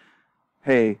 whoever,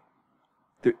 hey,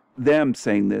 them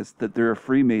saying this, that they're a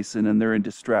Freemason and they're in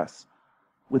distress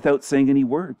without saying any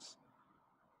words.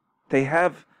 They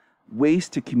have ways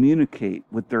to communicate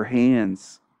with their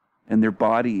hands and their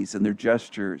bodies and their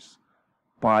gestures.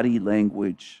 Body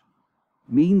language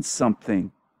means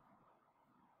something.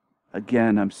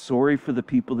 Again, I'm sorry for the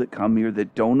people that come here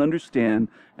that don't understand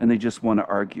and they just want to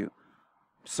argue.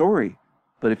 Sorry,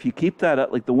 but if you keep that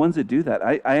up, like the ones that do that,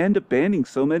 I end up banning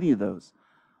so many of those.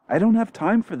 I don't have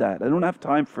time for that.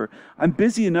 I'm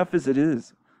busy enough as it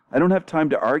is. I don't have time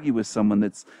to argue with someone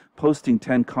that's posting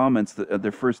 10 comments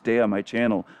their first day on my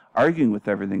channel, arguing with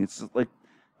everything. It's just like,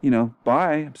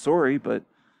 bye, I'm sorry, but,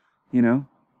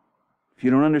 if you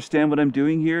don't understand what I'm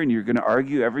doing here and you're going to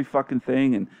argue every fucking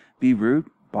thing and be rude,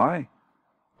 bye.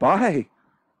 Bye.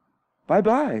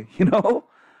 Bye-bye,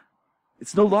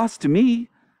 It's no loss to me.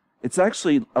 It's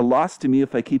actually a loss to me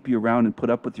if I keep you around and put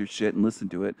up with your shit and listen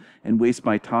to it and waste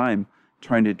my time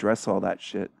trying to address all that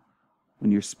shit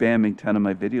when you're spamming 10 of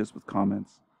my videos with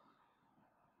comments.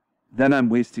 Then I'm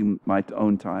wasting my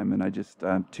own time, and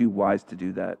I'm too wise to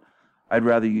do that. I'd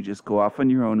rather you just go off on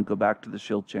your own and go back to the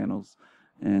shield channels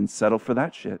and settle for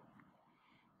that shit.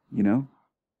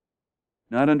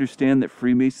 Not understand that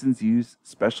Freemasons use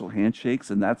special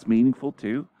handshakes, and that's meaningful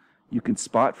too. You can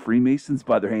spot Freemasons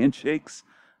by their handshakes.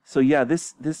 So yeah,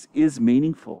 this is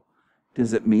meaningful.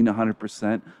 Does it mean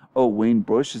 100%? Oh, Wayne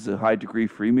Bush is a high-degree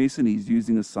Freemason. He's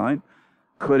using a sign.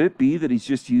 Could it be that he's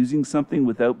just using something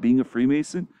without being a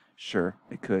Freemason? Sure,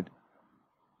 it could.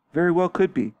 Very well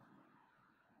could be.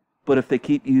 But if they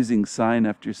keep using sign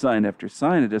after sign after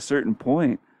sign, at a certain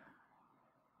point,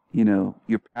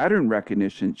 your pattern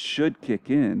recognition should kick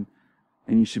in,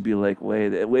 and you should be like,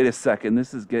 wait a second,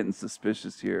 this is getting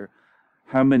suspicious here.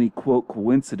 How many, quote,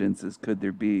 coincidences could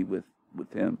there be with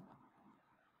him?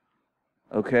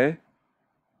 Okay?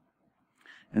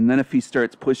 And then if he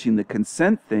starts pushing the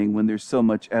consent thing when there's so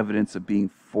much evidence of being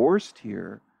forced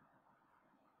here,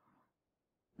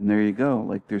 and there you go.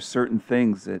 Like, there's certain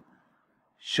things that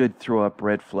should throw up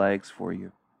red flags for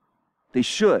you. They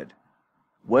should.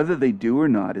 Whether they do or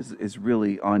not is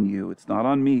really on you. It's not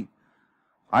on me.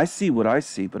 I see what I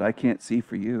see, but I can't see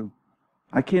for you.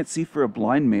 I can't see for a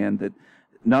blind man that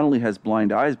not only has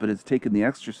blind eyes, but has taken the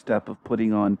extra step of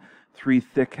putting on 3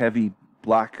 thick, heavy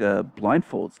black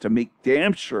blindfolds to make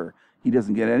damn sure he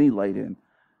doesn't get any light in.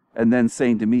 And then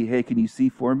saying to me, hey, can you see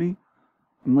for me?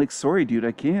 I'm like, sorry, dude,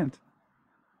 I can't.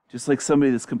 Just like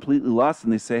somebody that's completely lost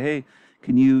and they say, hey,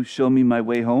 can you show me my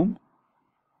way home?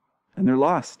 And they're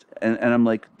lost. And I'm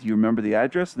like, do you remember the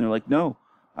address? And they're like, no,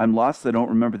 I'm lost. I don't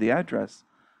remember the address.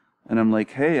 And I'm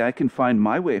like, hey, I can find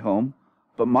my way home,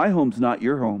 but my home's not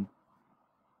your home.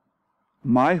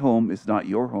 My home is not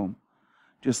your home.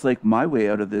 Just like my way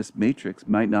out of this matrix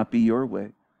might not be your way.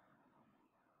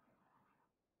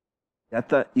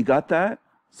 You got that?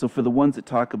 So for the ones that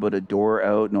talk about a door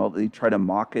out and all, they try to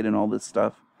mock it and all this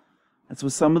stuff, that's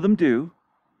what some of them do.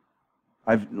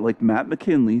 Like Matt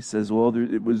McKinley says, well,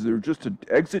 was there just an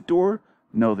exit door?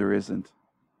 No, there isn't.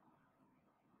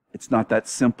 It's not that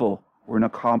simple. We're in a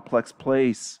complex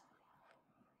place.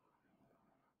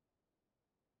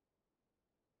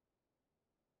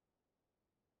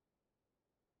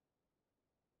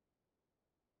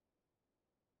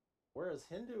 Whereas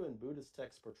Hindu and Buddhist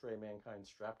texts portray mankind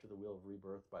strapped to the wheel of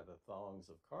rebirth by the thongs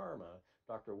of karma,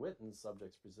 Dr. Witten's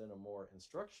subjects present a more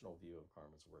instructional view of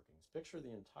karma's workings. Picture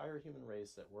the entire human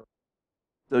race at work.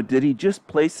 So did he just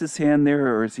place his hand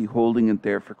there, or is he holding it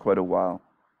there for quite a while?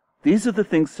 These are the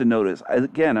things to notice.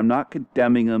 Again, I'm not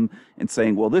condemning him and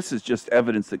saying, well, this is just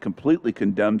evidence that completely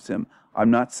condemns him.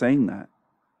 I'm not saying that.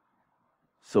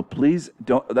 So please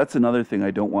don't. That's another thing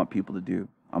I don't want people to do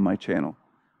on my channel,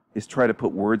 is try to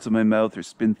put words in my mouth or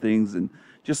spin things. And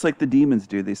just like the demons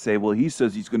do, they say, well, he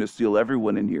says he's going to seal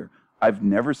everyone in here. I've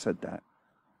never said that.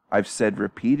 I've said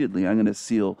repeatedly, I'm going to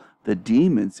seal the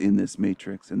demons in this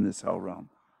matrix, in this hell realm.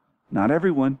 Not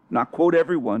everyone, not quote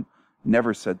everyone.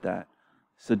 Never said that.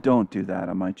 So don't do that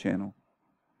on my channel.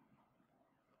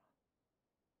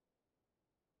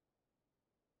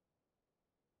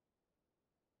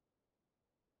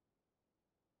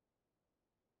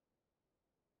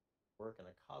 Work in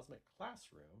a cosmic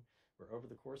classroom where over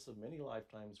the course of many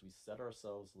lifetimes we set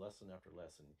ourselves lesson after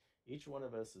lesson. Each one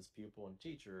of us is pupil and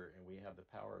teacher, and we have the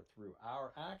power through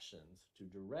our actions to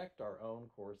direct our own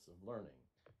course of learning.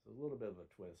 So a little bit of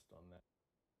a twist on that.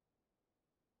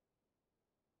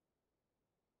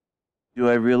 Do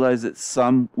I realize that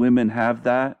some women have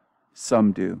that?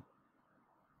 Some do.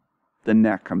 The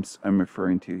neck I'm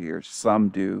referring to here. Some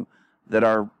do. That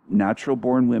are natural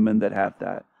born women that have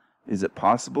that. Is it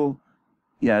possible?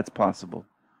 Yeah, it's possible.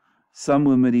 Some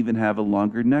women even have a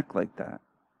longer neck like that.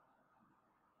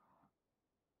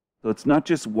 So it's not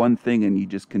just one thing and you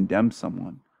just condemn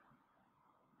someone.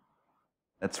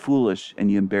 That's foolish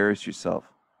and you embarrass yourself.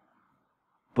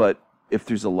 But if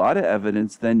there's a lot of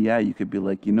evidence, then yeah, you could be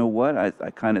like, you know what? I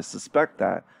kind of suspect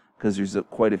that because there's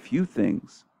quite a few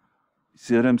things. You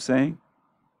see what I'm saying?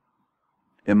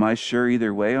 Am I sure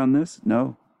either way on this?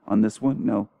 No. On this one?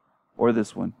 No. Or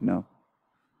this one? No.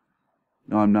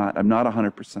 No, I'm not. I'm not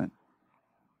 100%.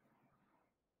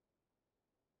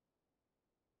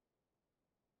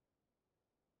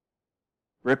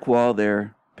 Brick wall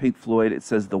there. Pink Floyd, it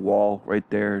says the wall right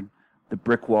there. The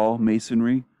brick wall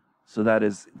masonry. So that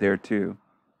is there too.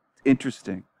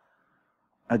 Interesting.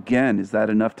 Again, is that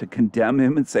enough to condemn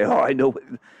him and say, oh, I know?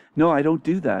 No, I don't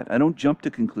do that. I don't jump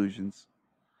to conclusions.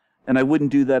 And I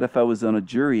wouldn't do that if I was on a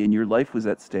jury and your life was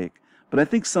at stake. But I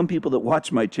think some people that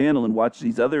watch my channel and watch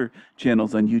these other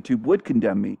channels on YouTube would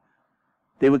condemn me.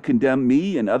 They would condemn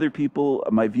me and other people,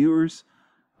 my viewers.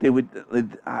 They would.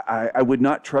 I would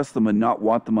not trust them and not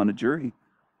want them on a jury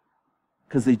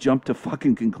because they jump to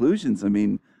fucking conclusions. I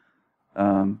mean,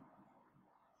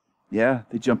 yeah,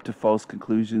 they jump to false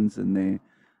conclusions and they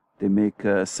make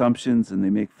assumptions and they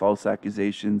make false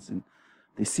accusations and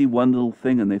they see one little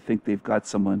thing and they think they've got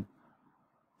someone.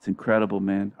 It's incredible,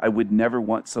 man. I would never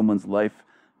want someone's life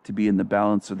to be in the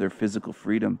balance of their physical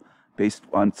freedom based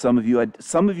on some of you.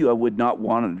 I would not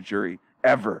want on a jury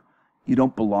ever. You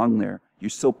don't belong there. You're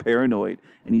so paranoid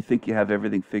and you think you have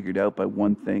everything figured out by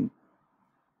one thing.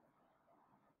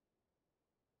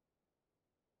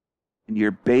 And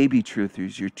you're baby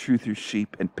truthers, you're truther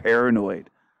sheep and paranoid.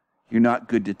 You're not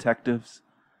good detectives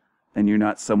and you're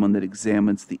not someone that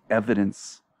examines the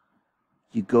evidence.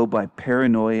 You go by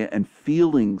paranoia and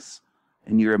feelings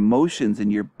and your emotions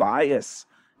and your bias.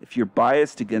 If you're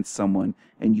biased against someone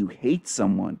and you hate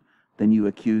someone, then you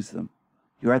accuse them.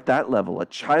 You're at that level, a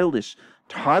childish,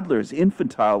 toddler's,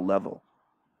 infantile level.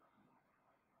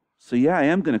 So yeah, I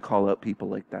am going to call out people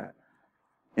like that.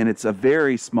 And it's a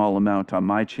very small amount on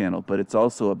my channel, but it's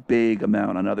also a big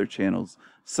amount on other channels.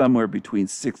 Somewhere between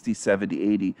 60,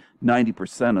 70, 80,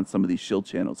 90% on some of these shield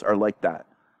channels are like that.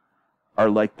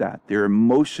 They're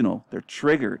emotional. They're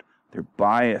triggered. They're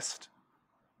biased.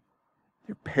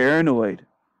 They're paranoid.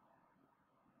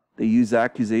 They use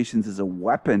accusations as a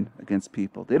weapon against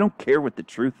people. They don't care what the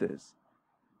truth is.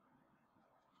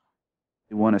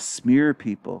 They want to smear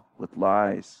people with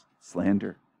lies,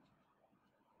 slander.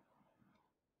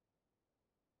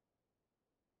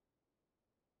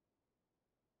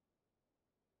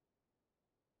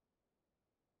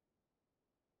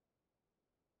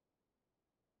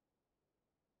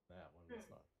 That one, it's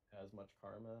not as much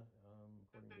karma,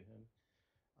 according to him.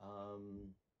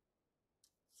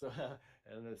 So,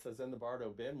 and it says, in the Bardo,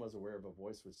 Ben was aware of a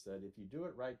voice which said, if you do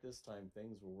it right this time,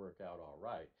 things will work out all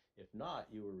right. If not,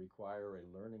 you will require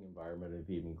a learning environment of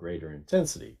even greater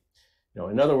intensity. You know,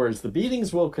 in other words, the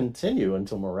beatings will continue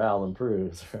until morale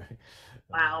improves, right?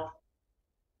 Wow.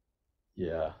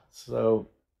 Yeah. So,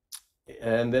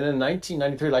 and then in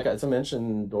 1993, like as I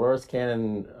mentioned, Dolores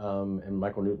Cannon and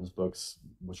Michael Newton's books,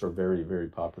 which are very, very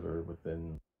popular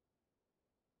within.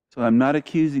 So I'm not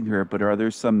accusing her, but are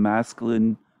there some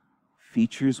masculine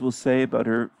features, we'll say, about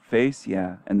her face?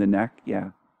 Yeah. And the neck?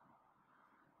 Yeah.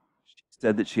 She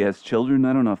said that she has children.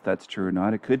 I don't know if that's true or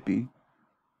not. It could be.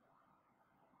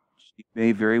 She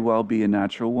may very well be a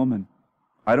natural woman.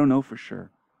 I don't know for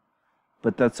sure.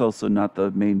 But that's also not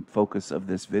the main focus of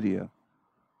this video.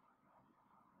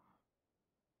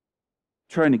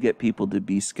 Trying to get people to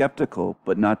be skeptical,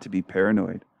 but not to be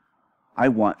paranoid. I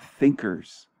want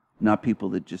thinkers, not people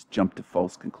that just jump to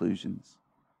false conclusions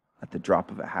at the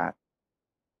drop of a hat.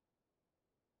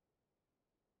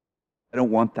 I don't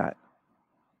want that.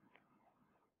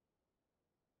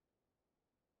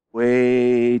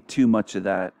 Way too much of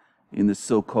that in the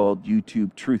so-called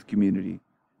YouTube truth community.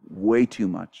 Way too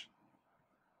much.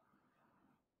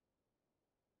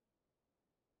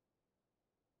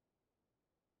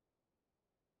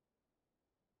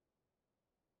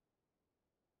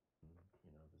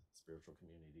 You know, the spiritual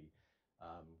community.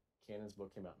 Cannon's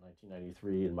book came out in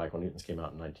 1993 and Michael Newton's came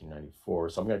out in 1994.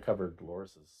 So I'm going to cover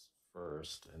Dolores's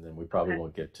first, and then we probably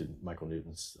won't get to Michael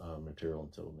Newton's material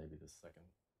until maybe the second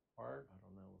part. I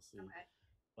don't know. We'll see. Okay.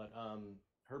 But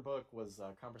her book was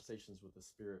Conversations with the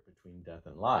Spirit Between Death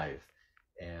and Life.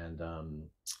 And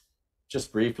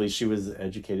just briefly, she was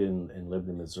educated and lived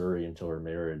in Missouri until her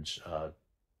marriage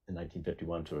in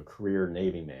 1951 to a career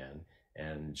Navy man.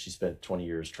 And she spent 20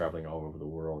 years traveling all over the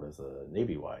world as a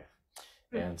Navy wife.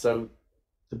 And so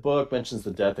the book mentions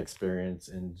the death experience,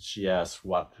 and she asks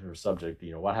what her subject,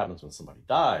 what happens when somebody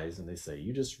dies, and they say,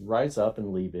 you just rise up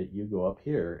and leave it, you go up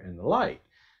here in the light.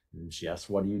 And she asks,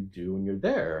 what do you do when you're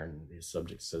there? And the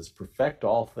subject says, perfect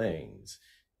all things.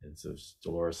 And so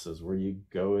Dolores says, where do you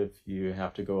go if you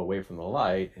have to go away from the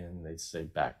light? And they say,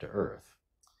 back to Earth.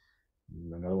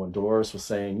 Another one, Dolores was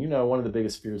saying, one of the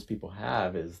biggest fears people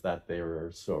have is that they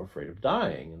are so afraid of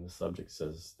dying. And the subject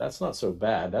says, that's not so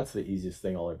bad. That's the easiest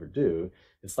thing I'll ever do.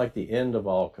 It's like the end of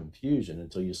all confusion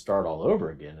until you start all over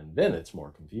again, and then it's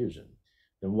more confusion.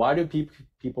 Then why do people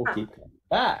keep coming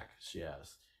back? She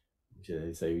asks.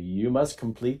 They say, you must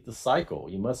complete the cycle.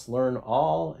 You must learn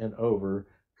all and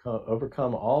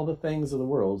overcome all the things of the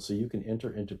world so you can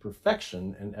enter into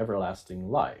perfection and everlasting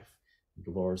life.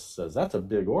 Dolores says, that's a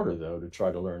big order, though, to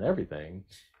try to learn everything.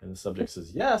 And the subject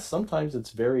says, yes, sometimes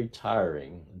it's very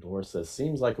tiring. And Dolores says,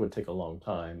 seems like it would take a long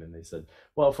time. And they said,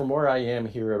 well, from where I am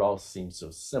here, it all seems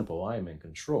so simple. I am in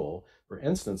control. For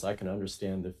instance, I can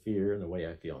understand the fear and the way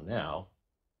I feel now.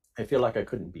 I feel like I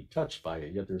couldn't be touched by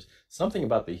it, yet there's something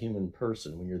about the human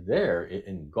person. When you're there, it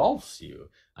engulfs you.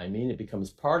 I mean, it becomes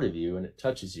part of you and it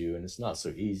touches you, and it's not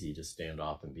so easy to stand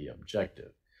off and be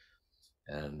objective.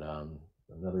 And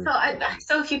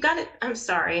so if you got it, I'm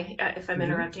sorry if I'm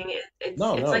interrupting. It's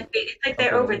No. like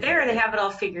they're over there, they have it all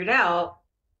figured out,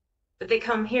 but they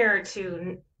come here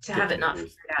to have it not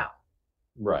figured out.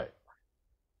 Right.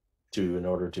 In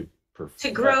order to perfect.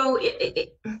 To grow,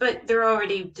 but they're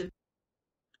already.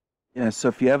 Yeah, so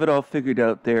if you have it all figured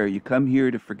out there, you come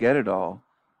here to forget it all,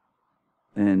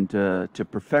 and to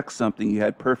perfect something you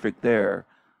had perfect there,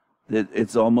 that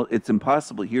it's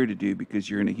impossible here to do because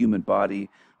you're in a human body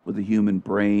with a human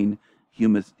brain,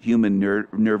 human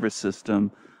nervous system,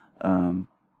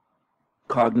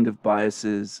 cognitive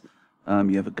biases.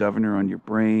 You have a governor on your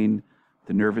brain,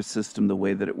 the nervous system, the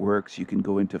way that it works. You can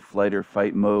go into flight or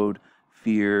fight mode,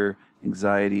 fear,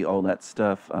 anxiety, all that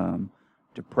stuff.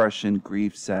 Depression,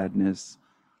 grief, sadness.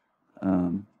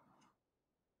 So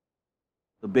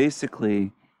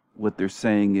basically, what they're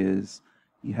saying is,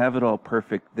 you have it all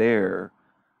perfect there,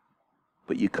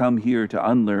 but you come here to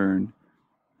unlearn,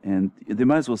 and they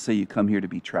might as well say you come here to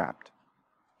be trapped,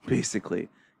 basically.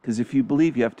 Because if you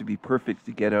believe you have to be perfect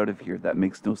to get out of here, that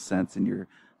makes no sense, and you're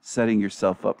setting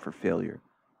yourself up for failure.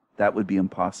 That would be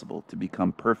impossible, to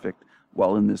become perfect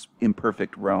while in this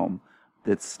imperfect realm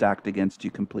that's stacked against you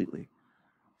completely.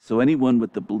 So anyone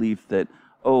with the belief that,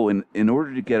 in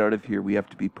order to get out of here, we have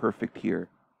to be perfect here,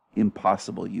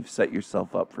 impossible. You've set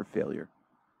yourself up for failure.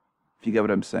 If you get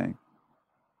what I'm saying.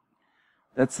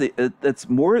 It's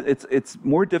more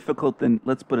difficult than,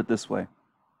 let's put it this way.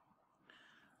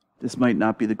 This might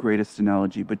not be the greatest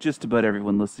analogy, but just about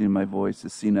everyone listening to my voice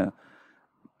has seen a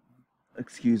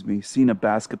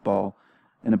basketball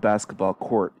in a basketball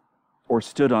court, or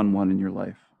stood on one in your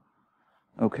life.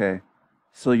 Okay.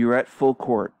 So you're at full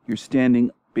court. You're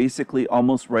standing basically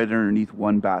almost right underneath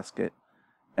one basket,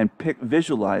 and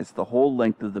visualize the whole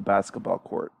length of the basketball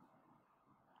court.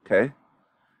 Okay?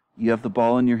 You have the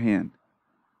ball in your hand.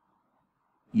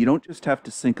 You don't just have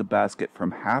to sink a basket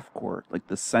from half court, like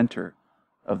the center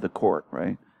of the court,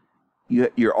 right?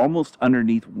 You're almost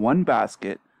underneath one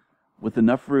basket with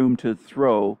enough room to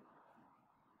throw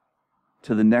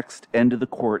to the next end of the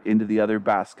court into the other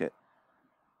basket.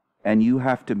 And you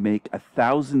have to make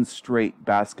 1,000 straight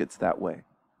baskets that way.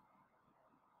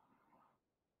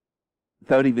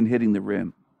 Without even hitting the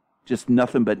rim. Just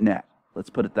nothing but net.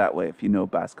 Let's put it that way if you know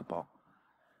basketball.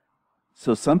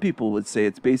 So some people would say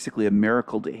it's basically a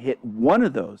miracle to hit one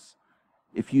of those.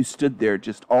 If you stood there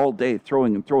just all day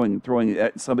throwing and throwing and throwing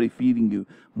at somebody feeding you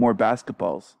more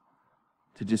basketballs.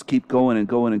 To just keep going and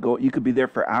going and going. You could be there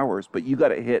for hours, but you got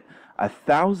to hit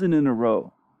 1,000 in a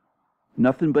row.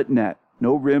 Nothing but net.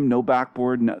 No rim, no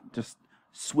backboard, just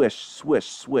swish, swish,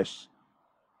 swish.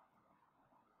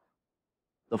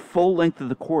 The full length of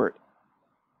the court.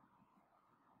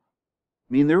 I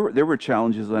mean, there were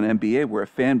challenges on NBA where a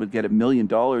fan would get $1 million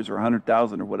or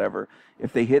 $100,000 or whatever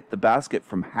if they hit the basket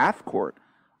from half court.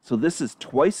 So this is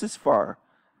twice as far,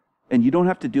 and you don't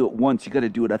have to do it once. You got to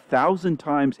do it 1,000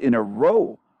 times in a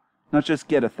row, not just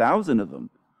get 1,000 of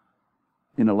them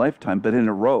in a lifetime, but in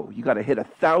a row. You got to hit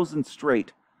 1,000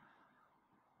 straight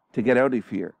to get out of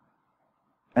here.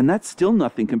 And that's still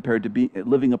nothing compared to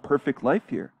living a perfect life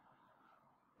here.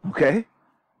 Okay?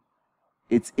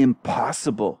 It's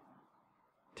impossible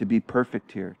to be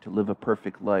perfect here, to live a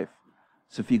perfect life.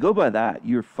 So if you go by that,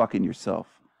 you're fucking yourself.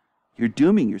 You're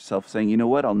dooming yourself, saying, you know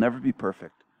what, I'll never be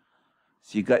perfect.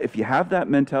 So if you have that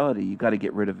mentality, you got to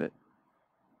get rid of it.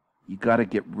 You got to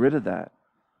get rid of that.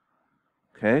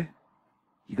 Okay?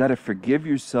 You got to forgive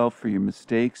yourself for your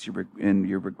mistakes, and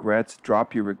your regrets.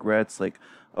 Drop your regrets, like,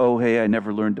 oh, hey, I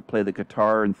never learned to play the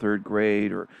guitar in 3rd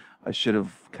grade, or I should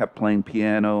have kept playing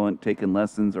piano and taken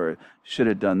lessons, or I should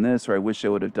have done this, or I wish I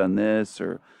would have done this,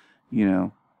 or, you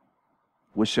know,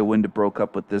 wish I wouldn't have broke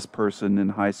up with this person in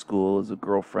high school as a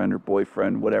girlfriend or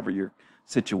boyfriend, whatever your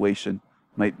situation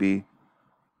might be.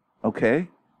 Okay?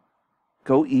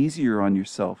 Go easier on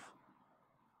yourself.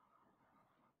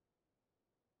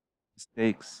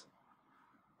 Mistakes.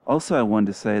 Also, I wanted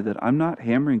to say that I'm not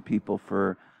hammering people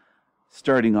for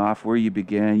starting off where you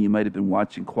began. You might have been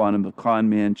watching Quantum of Con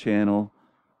Man channel,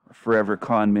 or Forever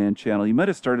Con Man channel. You might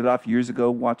have started off years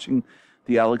ago watching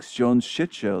the Alex Jones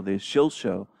shit show, the shill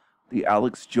show, the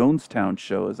Alex Jonestown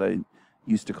show, as I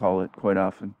used to call it quite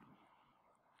often.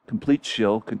 Complete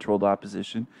shill, controlled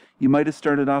opposition. You might have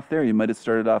started off there. You might have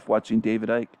started off watching David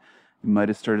Icke. You might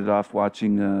have started off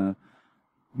watching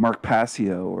Mark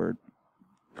Passio or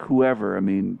whoever. I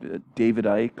mean, David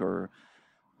Icke, or,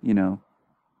 you know,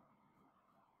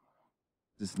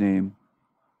 his name,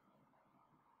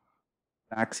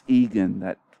 Max Egan.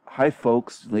 That, hi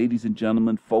folks, ladies and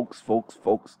gentlemen, folks.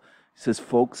 He says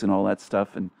folks and all that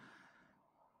stuff, and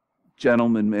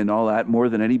gentlemen and all that, more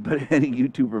than anybody, any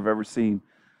YouTuber I've ever seen.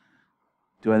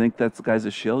 Do I think that guy's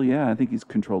a shill? Yeah, I think he's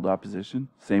controlled opposition.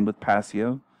 Same with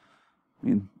Passio. I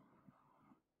mean,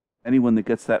 anyone that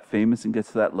gets that famous and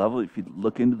gets to that level, if you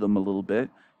look into them a little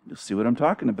bit, you'll see what I'm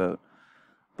talking about.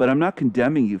 But I'm not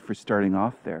condemning you for starting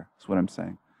off there, is what I'm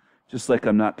saying. Just like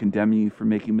I'm not condemning you for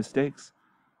making mistakes.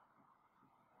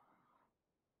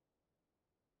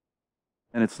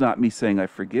 And it's not me saying I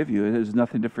forgive you. There's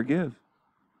nothing to forgive.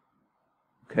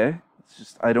 Okay? It's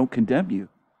just, I don't condemn you.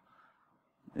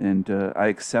 And I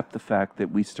accept the fact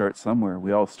that we start somewhere.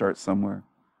 We all start somewhere.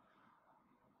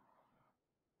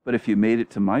 But if you made it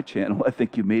to my channel, I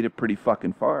think you made it pretty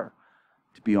fucking far,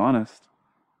 to be honest.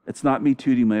 It's not me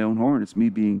tooting my own horn. It's me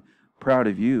being proud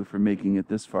of you for making it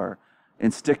this far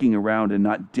and sticking around and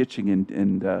not ditching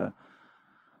and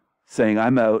saying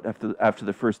I'm out after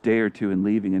the first day or two and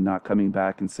leaving and not coming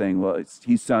back and saying, well,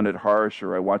 he sounded harsh,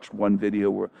 or I watched one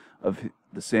video of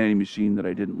the Sanity Machine that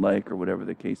I didn't like, or whatever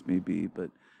the case may be. But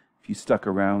if you stuck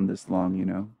around this long, you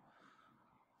know.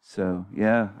 So,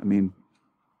 yeah, I mean,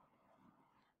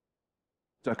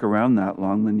 stuck around that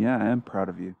long, then yeah, I am proud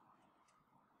of you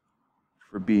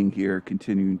for being here,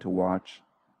 continuing to watch.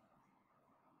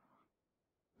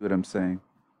 What I'm saying.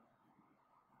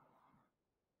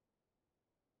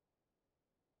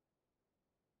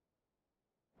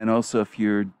 And also, if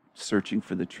you're searching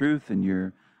for the truth and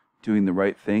you're doing the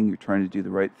right thing, you're trying to do the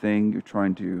right thing, you're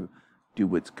trying to do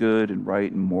what's good and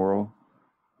right and moral,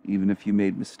 even if you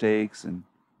made mistakes. And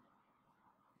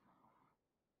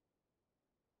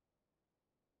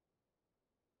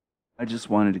I just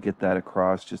wanted to get that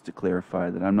across, just to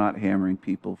clarify that I'm not hammering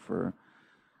people for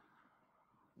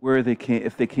where they came,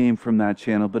 if they came from that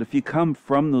channel. But if you come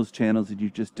from those channels and you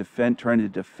just trying to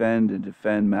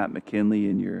defend Matt McKinley,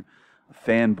 and you're a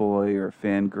fanboy or a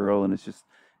fangirl, and it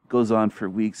goes on for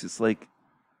weeks, it's like,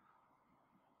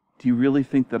 do you really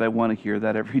think that I want to hear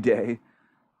that every day?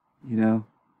 You know,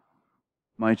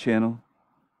 my channel.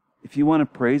 If you want to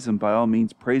praise him, by all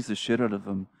means, praise the shit out of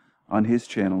him on his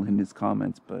channel in his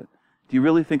comments. But do you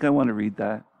really think I want to read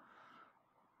that?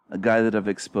 A guy that I've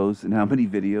exposed in how many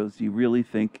videos? Do you really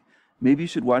think maybe you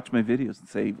should watch my videos and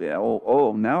say,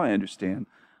 oh, now I understand.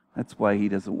 That's why he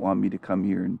doesn't want me to come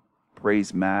here and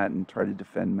praise Matt and try to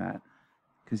defend Matt.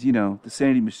 Because, you know, the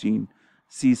Sanity Machine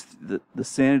sees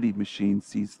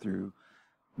through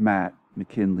Matt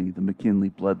McKinley, the McKinley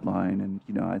bloodline, and,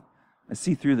 you know, I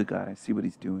see through the guy. I see what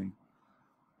he's doing.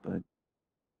 But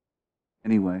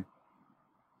anyway,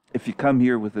 if you come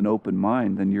here with an open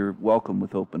mind, then you're welcome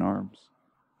with open arms.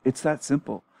 It's that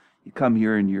simple. You come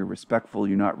here and you're respectful,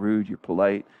 you're not rude, you're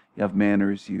polite, you have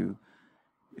manners,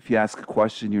 if you ask a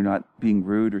question, you're not being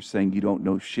rude or saying you don't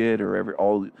know shit, or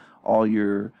all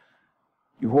your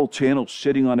whole channel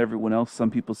shitting on everyone else. Some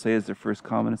people say as their first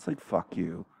comment, it's like, fuck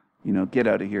you. You know, get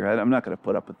out of here. I'm not going to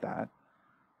put up with that.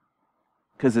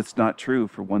 Because it's not true,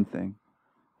 for one thing.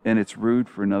 And it's rude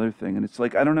for another thing. And it's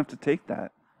like, I don't have to take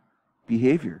that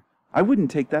behavior. I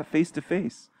wouldn't take that face to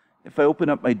face. If I open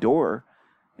up my door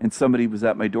and somebody was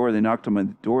at my door, they knocked on my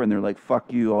door and they're like,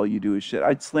 fuck you, all you do is shit,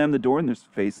 I'd slam the door in their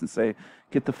face and say,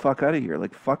 get the fuck out of here.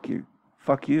 Like, fuck you.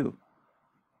 Fuck you.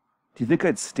 Do you think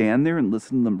I'd stand there and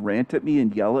listen to them rant at me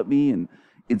and yell at me and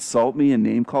insult me and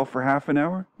name call for half an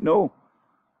hour? No.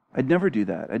 I'd never do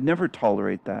that. I'd never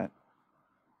tolerate that.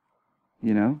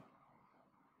 You know?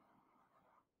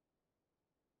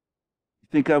 You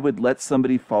think I would let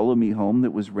somebody follow me home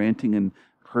that was ranting and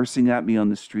cursing at me on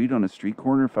the street, on a street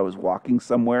corner. If I was walking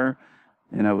somewhere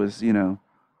and I was,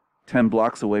 10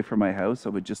 blocks away from my house, I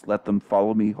would just let them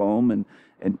follow me home and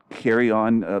carry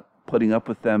on putting up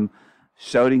with them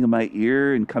shouting in my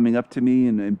ear and coming up to me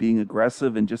and being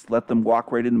aggressive, and just let them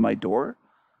walk right into my door.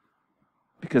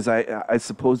 Because I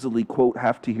supposedly, quote,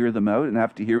 have to hear them out and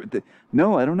have to hear...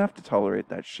 No, I don't have to tolerate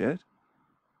that shit.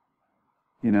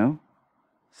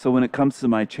 So when it comes to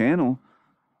my channel,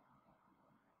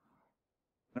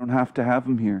 I don't have to have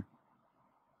them here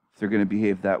if they're going to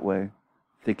behave that way.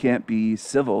 If they can't be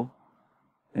civil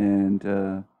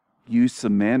and use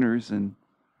some manners, and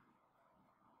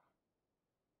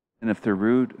if they're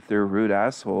rude, if they're a rude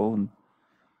asshole and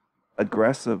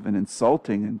aggressive and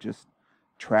insulting and just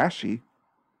trashy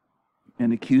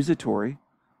and accusatory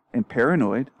and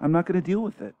paranoid, I'm not going to deal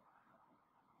with it.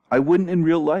 I wouldn't in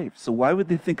real life. So why would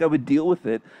they think I would deal with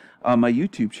it on my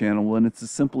YouTube channel when it's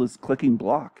as simple as clicking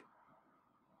block?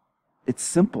 It's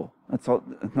simple.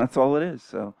 That's all it is.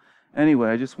 So anyway,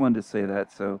 I just wanted to say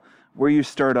that. So where you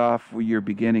start off, where you're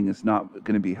beginning, is not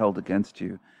going to be held against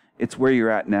you. It's where you're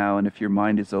at now, and if your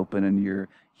mind is open and you're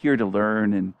here to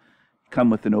learn and come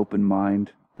with an open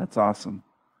mind, that's awesome.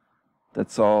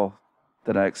 That's all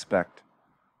that I expect.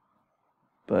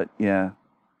 But yeah.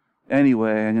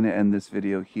 Anyway, I'm going to end this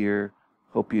video here.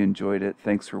 Hope you enjoyed it.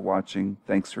 Thanks for watching.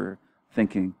 Thanks for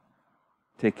thinking.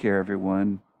 Take care,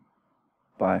 everyone.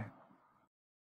 Bye.